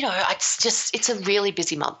 and it's a really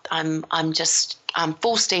busy month. I'm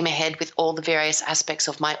full steam ahead with all the various aspects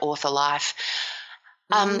of my author life.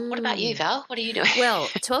 What about you, Val? What are you doing? Well,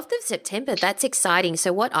 12th of September, that's exciting.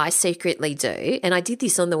 So what I secretly do, and I did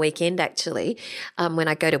this on the weekend actually, when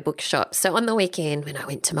I go to bookshops. So on the weekend when I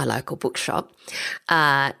went to my local bookshop,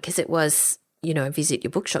 because it was, visit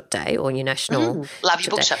your bookshop day or your national love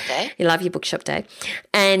your bookshop day. You love your bookshop day.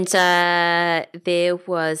 And there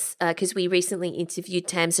was, because we recently interviewed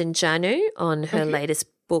Tamsin Janu on her latest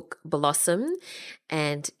book, Blossom,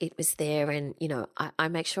 and it was there, and, I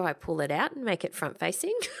make sure I pull it out and make it front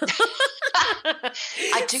facing.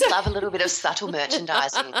 I do love a little bit of subtle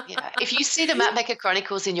merchandising. If you see the Mapmaker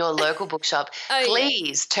Chronicles in your local bookshop,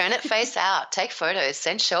 please turn it face out, take photos,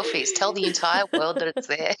 send selfies, tell the entire world that it's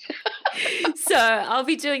there. So I'll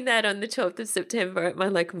be doing that on the 12th of September at my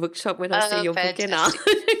local bookshop when I see your book, and I'll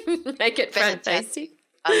make it front facing.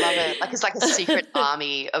 I love it. Like it's like a secret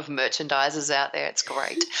army of merchandisers out there. It's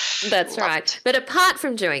great. That's right. But apart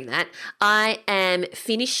from doing that, I am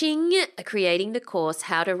creating the course,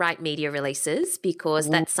 How to Write Media Releases, because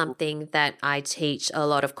that's something that I teach a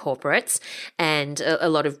lot of corporates and a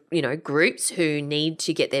lot of, groups who need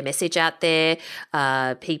to get their message out there,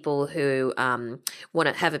 people who want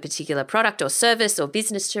to have a particular product or service or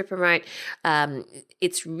business to promote.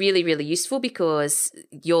 It's really, really useful because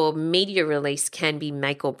your media release can be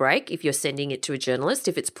make or break if you're sending it to a journalist.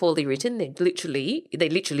 If it's poorly written, they're literally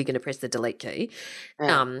going to press the delete key.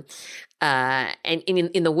 Yeah. And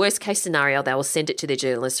in the worst case scenario, they will send it to their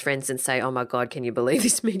journalist friends and say, "Oh my God, can you believe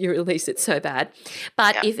this media release? It's so bad."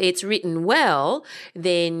 But if it's written well,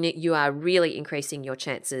 then you are really increasing your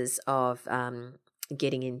chances of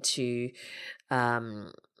getting into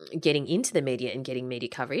the media and getting media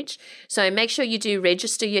coverage. So make sure you do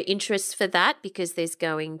register your interest for that, because there's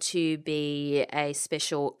going to be a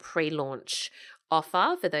special pre-launch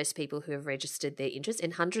offer for those people who have registered their interest,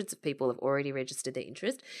 and hundreds of people have already registered their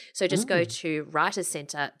interest. So just go to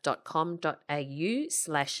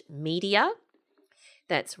writerscentre.com.au/media.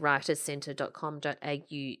 That's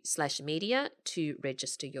writerscentre.com.au/media to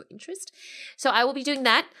register your interest. So I will be doing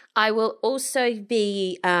that. I will also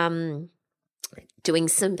be doing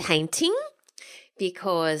some painting,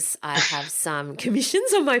 because I have some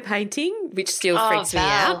commissions on my painting, which still freaks me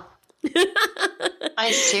out.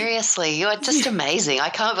 Seriously, you are just amazing. I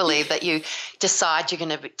can't believe that you decide you're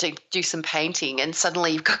going to do some painting and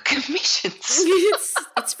suddenly you've got commissions.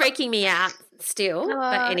 It's freaking me out still,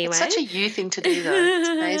 but anyway. It's such a you thing to do, though. It's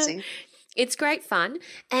amazing. It's great fun,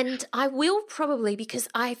 and I will probably, because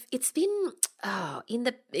it's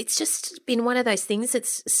just been one of those things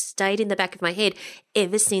that's stayed in the back of my head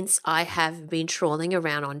ever since I have been trawling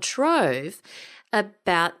around on Trove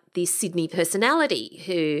about this Sydney personality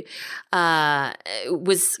who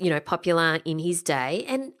was, popular in his day,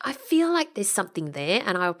 and I feel like there's something there,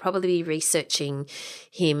 and I'll probably be researching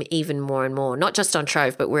him even more and more, not just on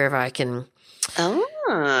Trove, but wherever I can.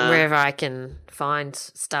 Wherever I can find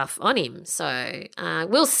stuff on him. So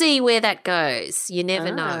we'll see where that goes. You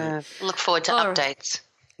never know. Look forward to updates.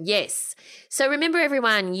 Yes. So remember,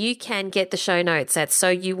 everyone, you can get the show notes at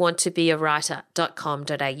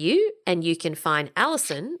soyouwanttobeawriter.com.au, and you can find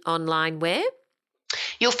Alison online where?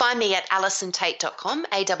 You'll find me at alisontait.com,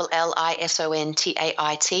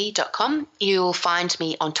 ALLISONTAIT.com. You'll find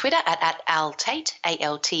me on Twitter at altait,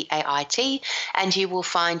 ALTAIT, and you will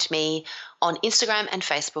find me on Instagram and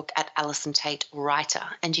Facebook at Alison Tait Writer.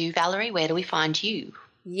 And you, Valerie, where do we find you?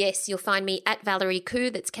 Yes, you'll find me at Valerie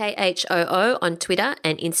Khoo, that's KHOO, on Twitter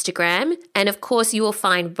and Instagram. And, of course, you will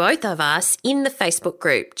find both of us in the Facebook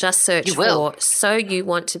group. Just search for So You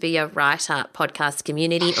Want to Be a Writer podcast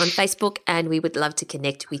community on Facebook, and we would love to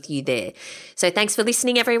connect with you there. So thanks for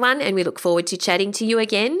listening, everyone, and we look forward to chatting to you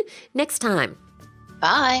again next time.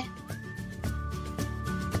 Bye.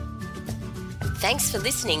 Thanks for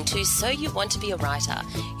listening to So You Want to Be a Writer.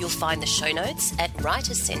 You'll find the show notes at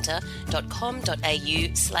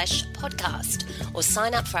writerscentre.com.au/podcast or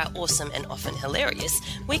sign up for our awesome and often hilarious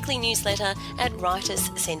weekly newsletter at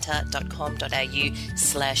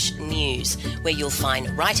writerscentre.com.au/news, where you'll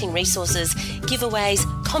find writing resources, giveaways,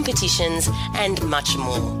 competitions and much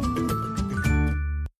more.